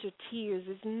about your tears.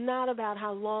 It's not about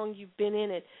how long you've been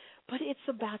in it, but it's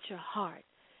about your heart.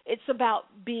 It's about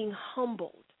being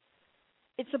humbled.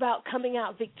 It's about coming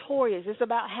out victorious. It's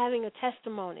about having a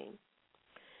testimony.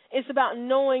 It's about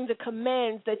knowing the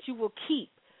commands that you will keep.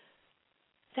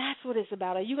 That's what it's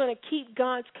about. Are you going to keep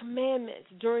God's commandments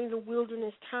during the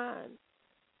wilderness time?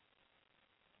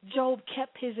 Job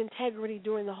kept his integrity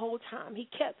during the whole time. He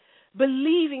kept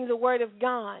believing the word of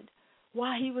God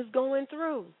while he was going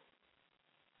through.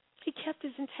 He kept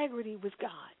his integrity with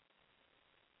God.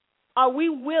 Are we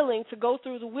willing to go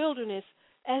through the wilderness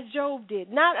as Job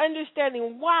did, not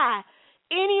understanding why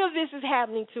any of this is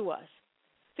happening to us?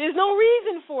 There's no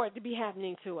reason for it to be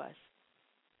happening to us.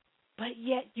 But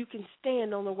yet you can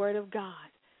stand on the word of God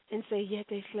and say, yet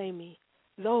they slay me,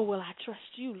 though will I trust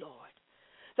you, Lord.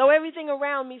 Though everything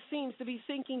around me seems to be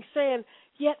sinking sand,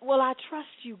 yet will I trust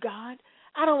you, God.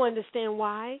 I don't understand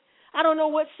why. I don't know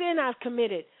what sin I've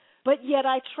committed, but yet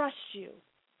I trust you.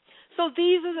 So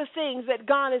these are the things that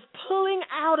God is pulling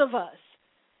out of us.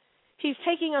 He's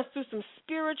taking us through some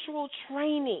spiritual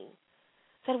training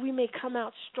that we may come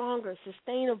out stronger,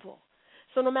 sustainable.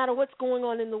 So no matter what's going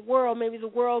on in the world, maybe the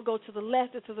world go to the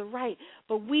left or to the right,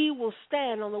 but we will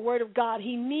stand on the word of God.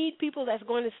 He needs people that's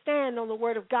going to stand on the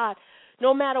word of God,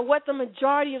 no matter what the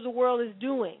majority of the world is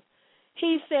doing.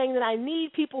 He's saying that I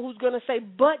need people who's going to say,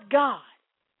 but God.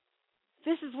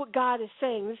 This is what God is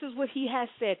saying. This is what he has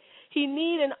said. He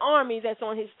needs an army that's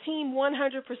on his team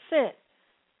 100%,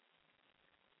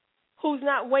 who's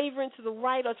not wavering to the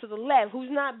right or to the left, who's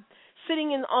not sitting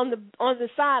on the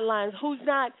sidelines, who's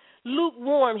not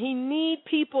lukewarm. He needs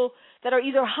people that are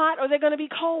either hot or they're going to be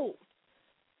cold.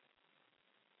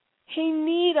 He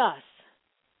needs us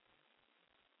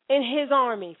in his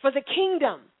army for the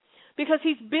kingdom because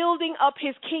he's building up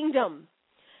his kingdom,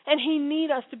 and he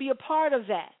needs us to be a part of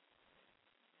that.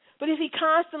 But if he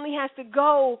constantly has to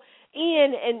go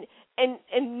in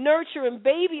and nurture and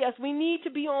baby us, we need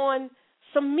to be on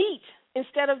some meat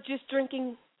instead of just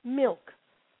drinking milk.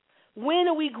 When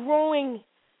are we growing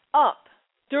up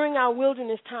during our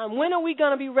wilderness time? When are we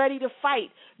going to be ready to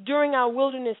fight during our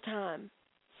wilderness time?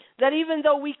 That even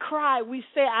though we cry, we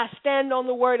say, I stand on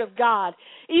the word of God.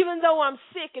 Even though I'm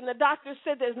sick and the doctor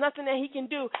said there's nothing that he can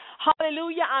do,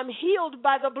 hallelujah, I'm healed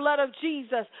by the blood of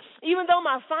Jesus. Even though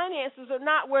my finances are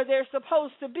not where they're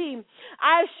supposed to be,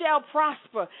 I shall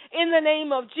prosper in the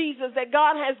name of Jesus, that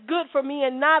God has good for me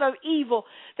and not of evil,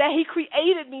 that he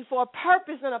created me for a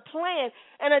purpose and a plan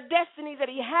and a destiny that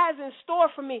he has in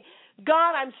store for me.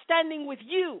 God, I'm standing with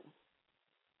you.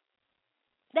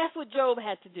 That's what Job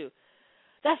had to do.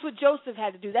 That's what Joseph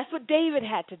had to do. That's what David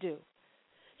had to do.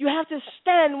 You have to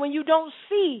stand when you don't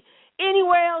see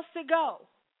anywhere else to go.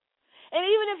 And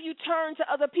even if you turn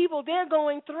to other people, they're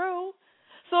going through.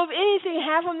 So if anything,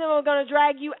 half of them are going to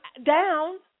drag you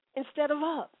down instead of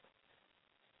up.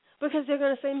 Because they're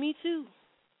going to say, me too.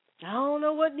 I don't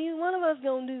know what neither one of us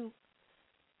going to do.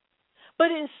 But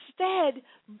instead,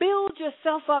 build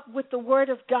yourself up with the word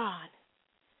of God.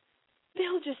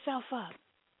 Build yourself up.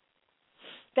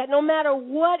 That no matter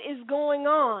what is going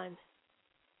on,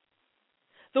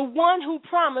 the one who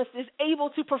promised is able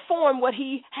to perform what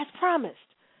he has promised.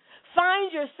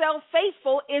 Find yourself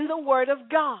faithful in the word of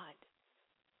God.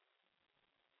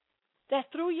 That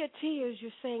through your tears,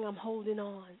 you're saying, I'm holding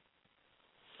on.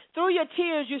 Through your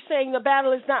tears, you're saying, the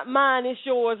battle is not mine, it's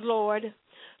yours, Lord.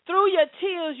 Through your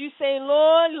tears, you say,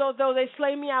 Lord, though they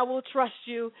slay me, I will trust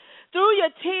you. Through your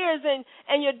tears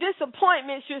and your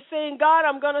disappointments, you're saying, God,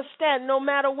 I'm going to stand no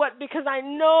matter what because I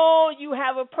know you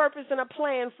have a purpose and a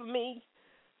plan for me.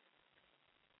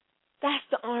 That's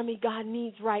the army God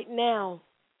needs right now.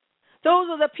 Those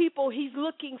are the people he's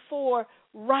looking for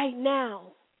right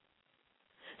now.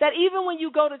 That even when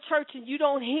you go to church and you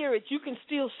don't hear it, you can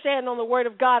still stand on the word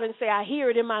of God and say, I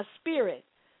hear it in my spirit.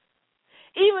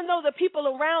 Even though the people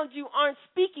around you aren't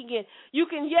speaking it, you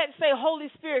can yet say,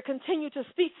 Holy Spirit, continue to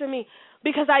speak to me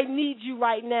because I need you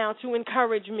right now to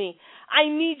encourage me. I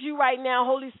need you right now,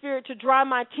 Holy Spirit, to dry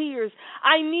my tears.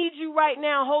 I need you right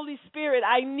now, Holy Spirit.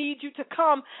 I need you to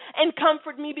come and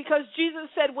comfort me because Jesus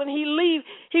said when he leaves,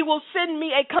 he will send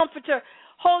me a comforter.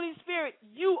 Holy Spirit,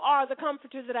 you are the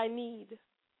comforter that I need.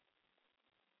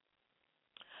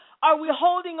 Are we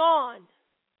holding on?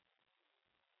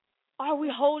 Are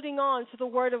we holding on to the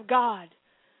word of God?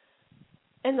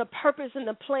 and the purpose and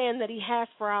the plan that He has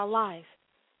for our life.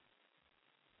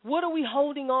 What are we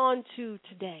holding on to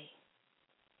today?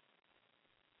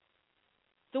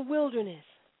 The wilderness.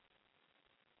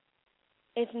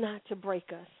 It's not to break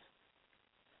us.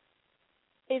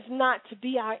 It's not to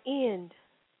be our end.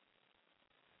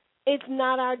 It's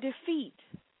not our defeat.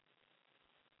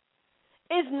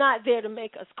 It's not there to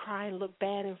make us cry and look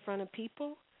bad in front of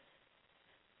people.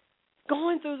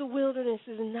 Going through the wilderness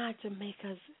is not to make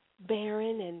us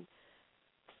barren and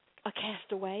a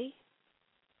castaway.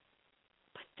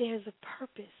 But there's a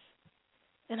purpose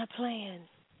and a plan.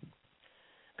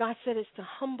 God said it's to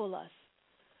humble us,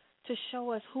 to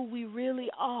show us who we really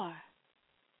are,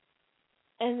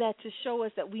 and that to show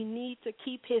us that we need to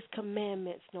keep His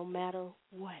commandments no matter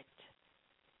what.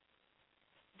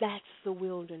 That's the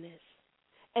wilderness.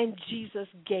 And Jesus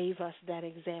gave us that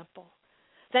example.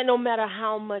 That no matter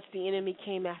how much the enemy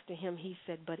came after Him, He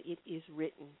said, but it is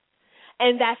written.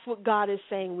 And that's what God is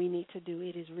saying we need to do.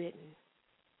 It is written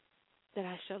that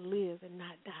I shall live and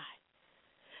not die.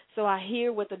 So I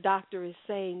hear what the doctor is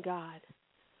saying, God,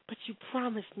 but you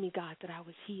promised me, God, that I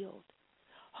was healed.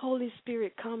 Holy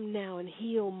Spirit, come now and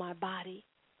heal my body.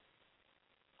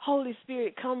 Holy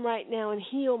Spirit, come right now and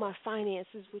heal my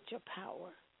finances with your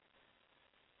power.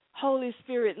 Holy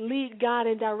Spirit, lead God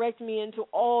and direct me into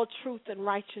all truth and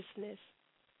righteousness.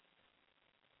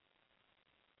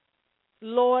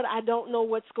 Lord, I don't know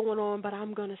what's going on, but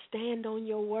I'm going to stand on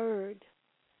your word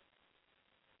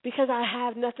because I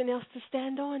have nothing else to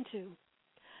stand on to,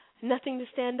 nothing to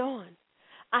stand on.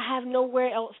 I have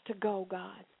nowhere else to go,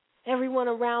 God. Everyone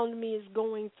around me is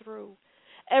going through.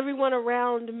 Everyone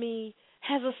around me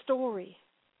has a story.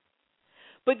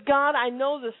 But God, I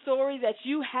know the story that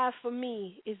you have for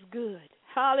me is good.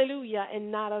 Hallelujah,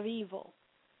 and not of evil.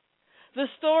 The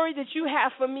story that you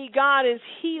have for me, God, is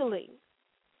healing.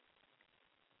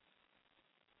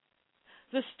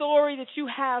 The story that you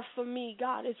have for me,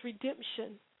 God, is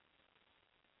redemption.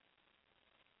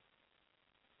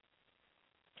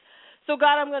 So,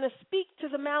 God, I'm going to speak to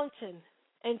the mountain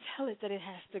and tell it that it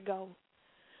has to go.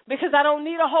 Because I don't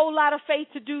need a whole lot of faith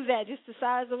to do that, just the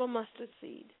size of a mustard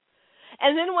seed.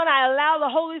 And then when I allow the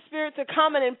Holy Spirit to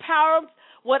come and empower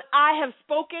what I have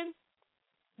spoken,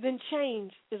 then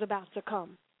change is about to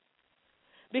come.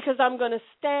 Because I'm going to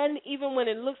stand even when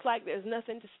it looks like there's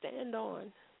nothing to stand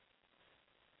on.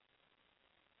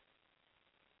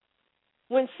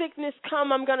 When sickness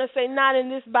come, I'm going to say, not in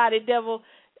this body, devil.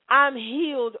 I'm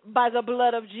healed by the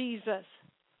blood of Jesus.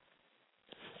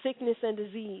 Sickness and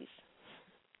disease,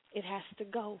 it has to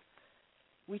go.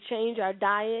 We change our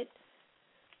diet.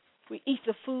 We eat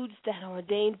the foods that are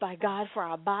ordained by God for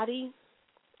our body,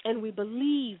 and we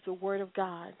believe the word of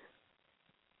God.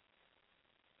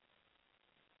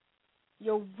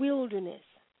 Your wilderness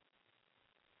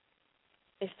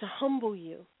is to humble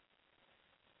you,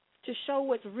 to show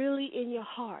what's really in your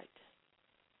heart,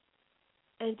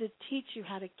 and to teach you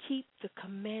how to keep the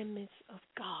commandments of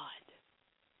God.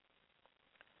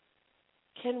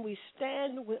 Can we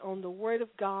stand on the word of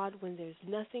God when there's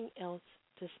nothing else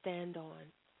to stand on?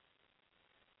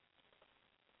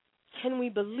 Can we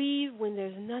believe when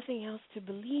there's nothing else to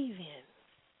believe in?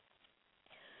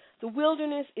 The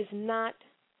wilderness is not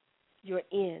your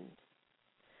end.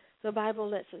 The Bible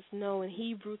lets us know in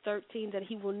Hebrew 13 that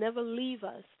He will never leave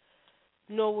us,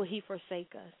 nor will He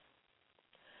forsake us.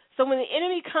 So when the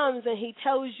enemy comes and he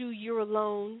tells you you're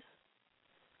alone,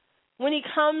 when he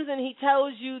comes and he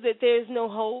tells you that there's no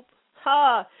hope,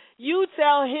 you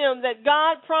tell him that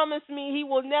God promised me He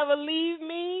will never leave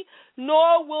me,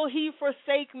 nor will He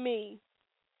forsake me.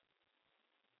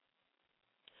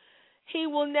 He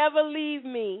will never leave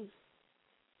me.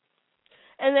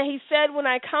 And that He said, when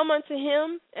I come unto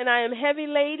Him and I am heavy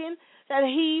laden, that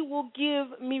He will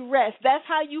give me rest. That's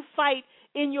how you fight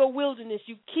in your wilderness.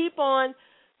 You keep on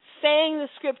saying the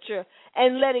scripture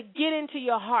and let it get into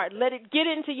your heart. Let it get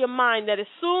into your mind that as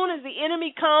soon as the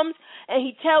enemy comes and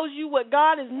he tells you what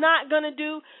God is not going to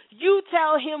do, you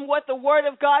tell him what the word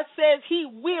of God says He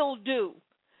will do.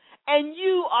 And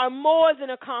you are more than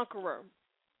a conqueror.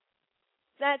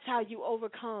 That's how you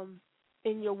overcome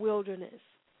in your wilderness.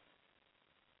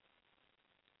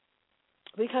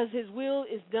 Because His will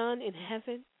is done in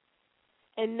heaven,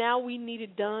 and now we need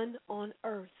it done on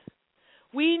earth.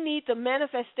 We need the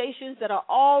manifestations that are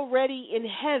already in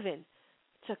heaven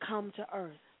to come to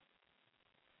earth.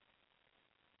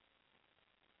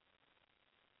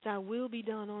 Thy will be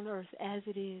done on earth as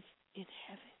it is in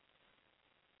heaven.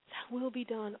 Thy will be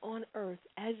done on earth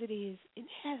as it is in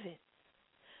heaven.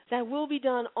 Thy will be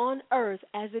done on earth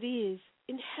as it is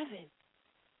in heaven.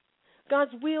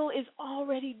 God's will is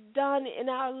already done in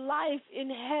our life in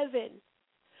heaven.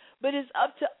 But it's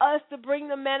up to us to bring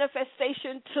the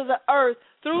manifestation to the earth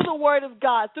through the Word of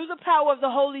God, through the power of the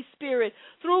Holy Spirit,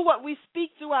 through what we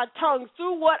speak through our tongues,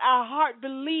 through what our heart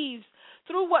believes,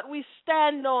 through what we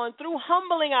stand on, through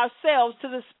humbling ourselves to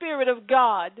the Spirit of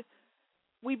God.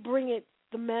 We bring it,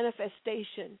 the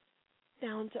manifestation,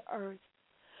 down to earth.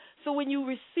 So when you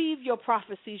receive your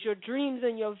prophecies, your dreams,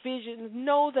 and your visions,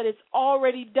 know that it's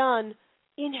already done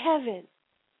in heaven.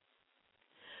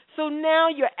 So now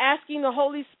you're asking the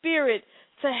Holy Spirit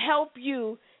to help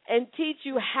you and teach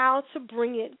you how to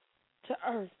bring it to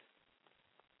earth.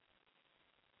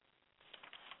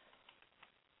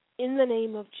 In the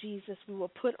name of Jesus, we will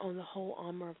put on the whole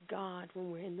armor of God when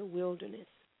we're in the wilderness.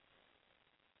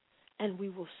 And we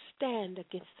will stand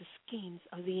against the schemes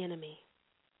of the enemy.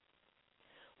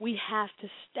 We have to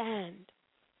stand.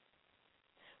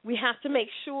 We have to make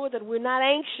sure that we're not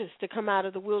anxious to come out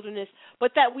of the wilderness,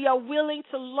 but that we are willing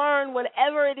to learn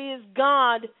whatever it is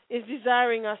God is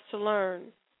desiring us to learn.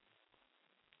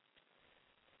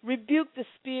 Rebuke the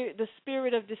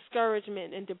spirit of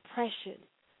discouragement and depression.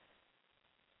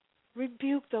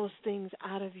 Rebuke those things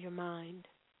out of your mind.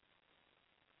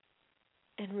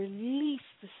 And release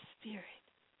the Spirit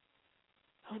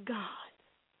of God,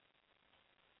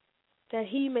 that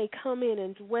He may come in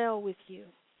and dwell with you.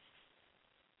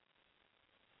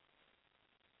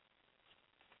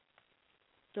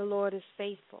 The Lord is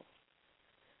faithful.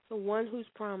 The one who's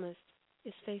promised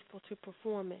is faithful to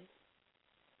perform it.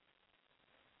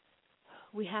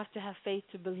 We have to have faith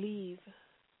to believe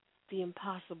the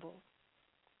impossible.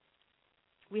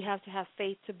 We have to have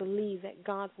faith to believe that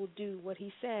God will do what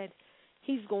He said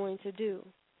He's going to do.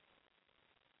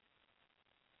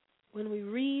 When we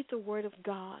read the Word of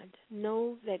God,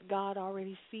 know that God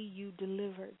already sees you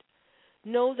delivered.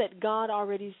 Know that God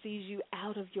already sees you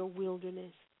out of your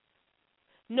wilderness.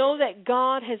 Know that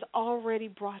God has already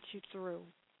brought you through.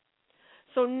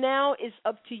 So now it's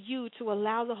up to you to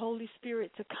allow the Holy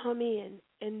Spirit to come in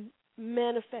and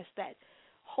manifest that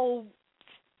whole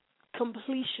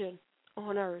completion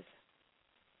on earth.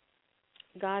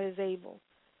 God is able.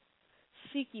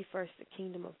 Seek ye first the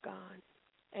kingdom of God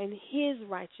and His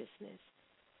righteousness,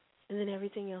 and then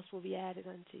everything else will be added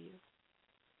unto you.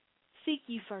 Seek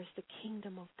ye first the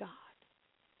kingdom of God.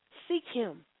 Seek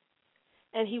Him,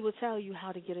 and He will tell you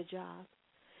how to get a job.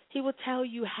 He will tell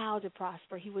you how to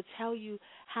prosper. He will tell you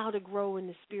how to grow in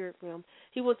the spirit realm.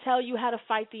 He will tell you how to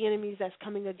fight the enemies that's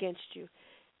coming against you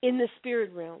in the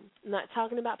spirit realm. I'm not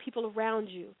talking about people around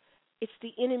you. It's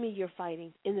the enemy you're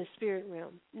fighting in the spirit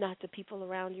realm, not the people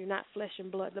around you, not flesh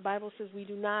and blood. The Bible says we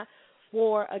do not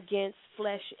war against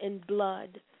flesh and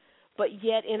blood, but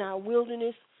yet in our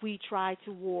wilderness we try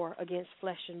to war against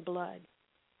flesh and blood.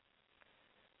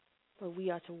 But we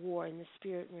are to war in the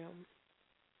spirit realm.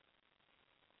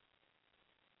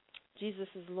 Jesus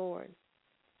is Lord,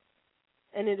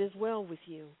 and it is well with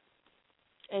you.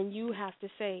 And you have to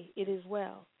say, it is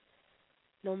well,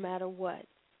 no matter what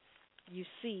you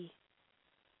see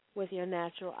with your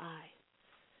natural eye.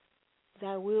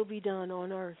 That will be done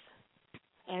on earth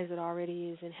as it already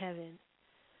is in heaven.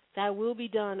 That will be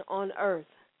done on earth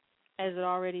as it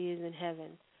already is in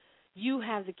heaven. You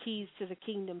have the keys to the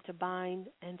kingdom to bind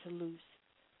and to loose.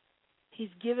 He's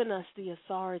given us the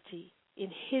authority in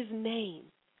His name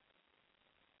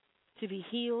to be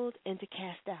healed and to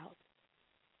cast out.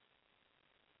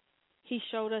 He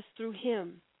showed us through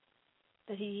Him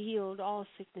that He healed all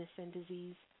sickness and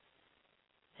disease,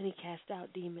 and He cast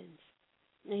out demons.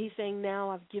 And He's saying,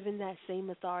 now I've given that same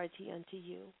authority unto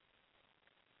you.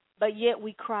 But yet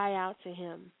we cry out to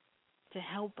Him to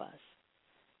help us,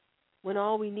 when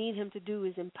all we need Him to do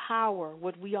is empower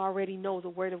what we already know the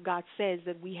Word of God says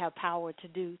that we have power to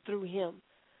do through Him.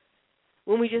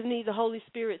 When we just need the Holy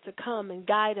Spirit to come and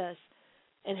guide us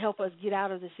and help us get out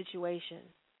of the situation.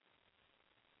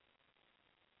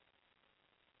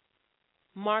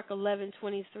 Mark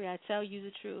 11:23, I tell you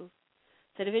the truth,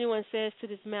 that if anyone says to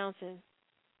this mountain,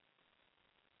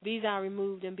 be thou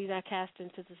removed and be thou cast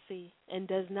into the sea, and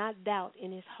does not doubt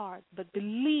in his heart, but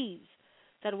believes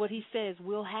that what he says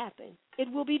will happen,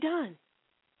 it will be done.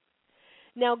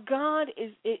 Now, God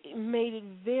made it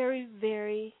very,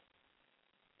 very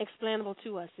explainable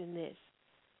to us in this.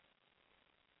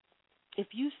 If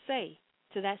you say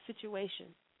to that situation,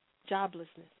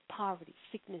 joblessness, poverty,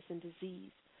 sickness and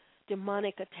disease,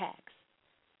 demonic attacks,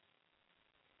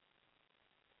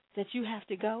 that you have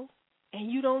to go,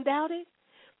 and you don't doubt it,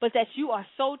 but that you are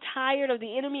so tired of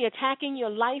the enemy attacking your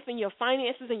life and your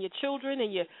finances and your children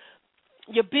and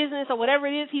your business or whatever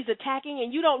it is he's attacking,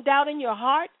 and you don't doubt in your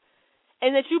heart,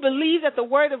 and that you believe that the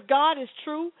Word of God is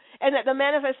true and that the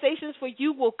manifestations for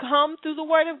you will come through the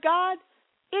Word of God,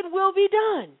 it will be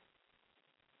done.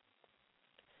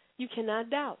 You cannot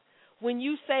doubt. When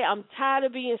you say, I'm tired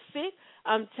of being sick,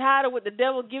 I'm tired of what the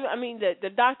devil the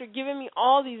doctor giving me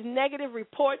all these negative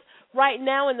reports, right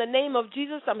now in the name of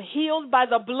Jesus, I'm healed by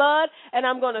the blood, and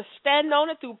I'm going to stand on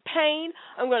it through pain.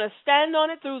 I'm going to stand on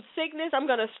it through sickness. I'm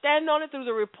going to stand on it through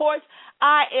the reports.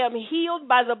 I am healed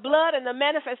by the blood, and the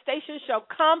manifestation shall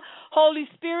come. Holy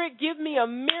Spirit, give me a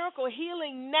miracle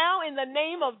healing now in the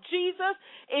name of Jesus.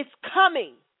 It's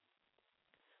coming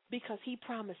because he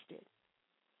promised it.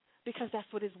 Because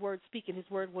that's what his word speaking. His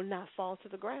word will not fall to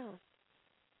the ground.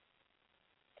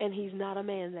 And he's not a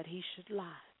man that he should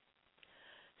lie.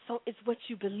 So it's what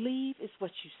you believe, it's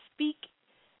what you speak,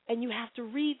 and you have to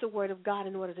read the word of God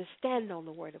in order to stand on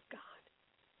the word of God.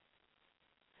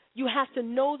 You have to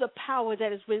know the power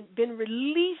that has been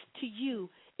released to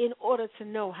you in order to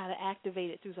know how to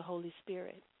activate it through the Holy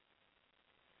Spirit.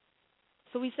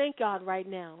 So we thank God right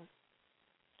now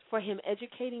for him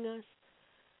educating us,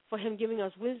 for him giving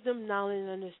us wisdom, knowledge, and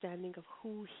understanding of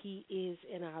who he is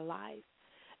in our life.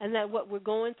 And that what we're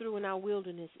going through in our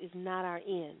wilderness is not our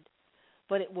end,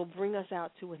 but it will bring us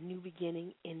out to a new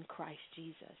beginning in Christ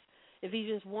Jesus.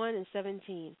 Ephesians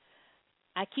 1:17.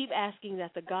 I keep asking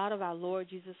that the God of our Lord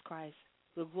Jesus Christ,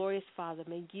 the glorious Father,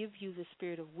 may give you the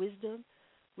spirit of wisdom,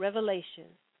 revelation,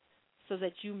 so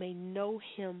that you may know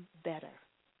him better.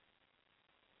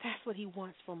 That's what he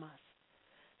wants from us,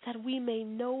 that we may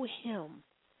know him,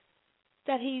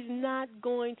 that he's not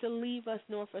going to leave us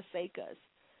nor forsake us,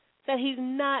 that he's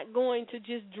not going to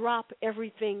just drop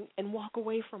everything and walk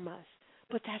away from us,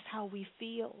 but that's how we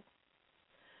feel.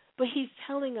 But he's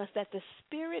telling us that the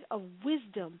spirit of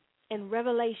wisdom and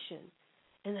revelation,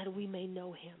 and that we may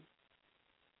know him.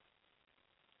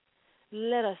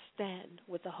 Let us stand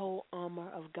with the whole armor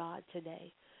of God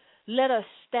today. Let us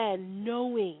stand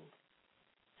knowing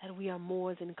that we are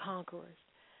more than conquerors.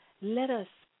 Let us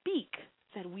speak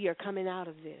that we are coming out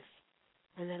of this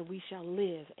and that we shall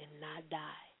live and not die.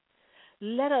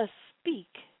 Let us speak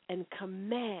and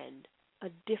command a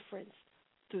difference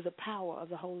through the power of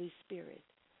the Holy Spirit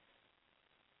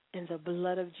and the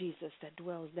blood of Jesus that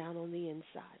dwells down on the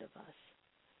inside of us.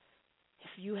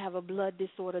 If you have a blood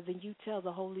disorder, then you tell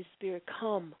the Holy Spirit,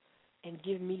 come and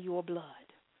give me your blood,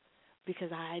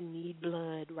 because I need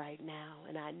blood right now,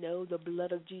 and I know the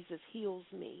blood of Jesus heals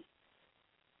me.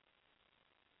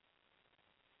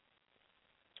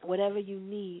 Whatever you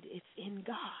need, it's in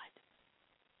God.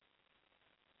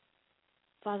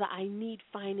 Father, I need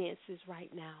finances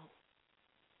right now,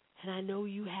 and I know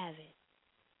you have it.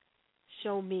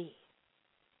 Show me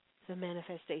the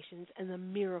manifestations and the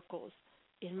miracles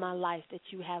in my life that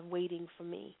you have waiting for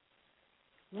me.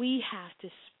 We have to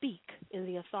speak in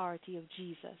the authority of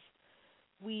Jesus.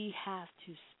 We have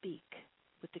to speak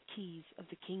with the keys of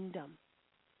the kingdom,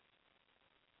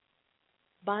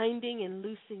 binding and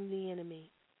loosing the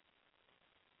enemy,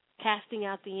 casting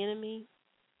out the enemy,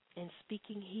 and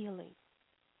speaking healing.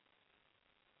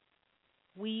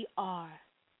 We are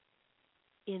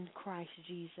in Christ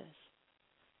Jesus.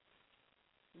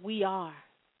 We are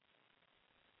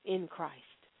in Christ.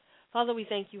 Father, we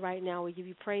thank you right now. We give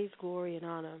you praise, glory, and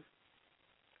honor.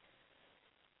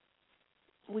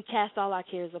 We cast all our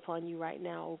cares upon you right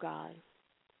now, O God.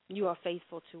 You are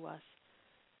faithful to us.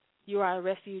 You are our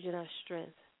refuge and our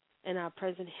strength and our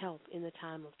present help in the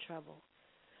time of trouble.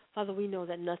 Father, we know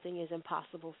that nothing is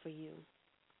impossible for you.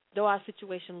 Though our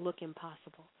situation look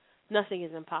impossible, nothing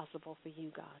is impossible for you,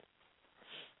 God.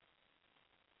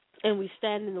 And we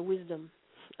stand in the wisdom,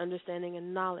 understanding,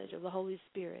 and knowledge of the Holy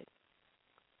Spirit,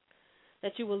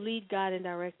 that you will lead, guide, and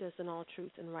direct us in all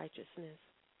truth and righteousness.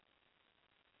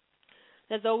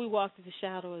 That though we walk through the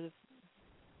shadow of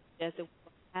death, that we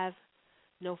will have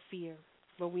no fear,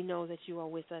 but we know that you are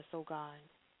with us, O God.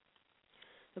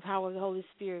 The power of the Holy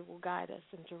Spirit will guide us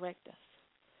and direct us.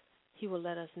 He will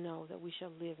let us know that we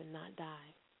shall live and not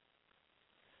die,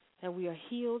 that we are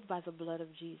healed by the blood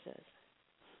of Jesus.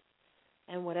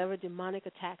 And whatever demonic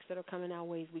attacks that are coming our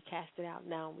ways, we cast it out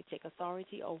now, and we take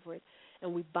authority over it,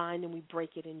 and we bind and we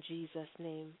break it in Jesus'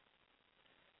 name.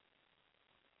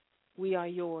 We are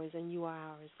yours, and you are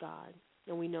ours, God.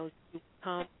 And we know you will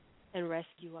come and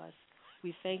rescue us.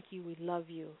 We thank you. We love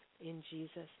you in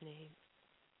Jesus' name.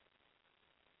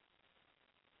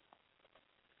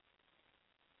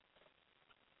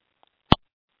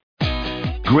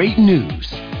 Great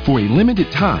news! For a limited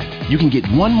time, you can get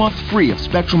 1 month free of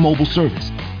Spectrum Mobile service.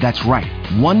 That's right,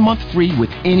 1 month free with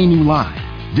any new line.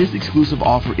 This exclusive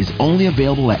offer is only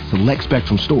available at select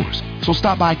Spectrum stores, so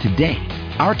stop by today.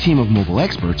 Our team of mobile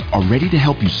experts are ready to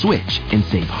help you switch and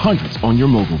save hundreds on your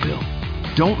mobile bill.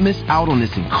 Don't miss out on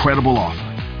this incredible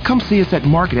offer. Come see us at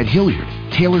Market at Hilliard,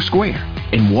 Taylor Square,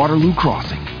 and Waterloo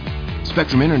Crossing.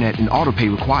 Spectrum Internet and auto pay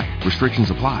required. Restrictions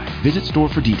apply. Visit store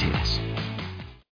for details.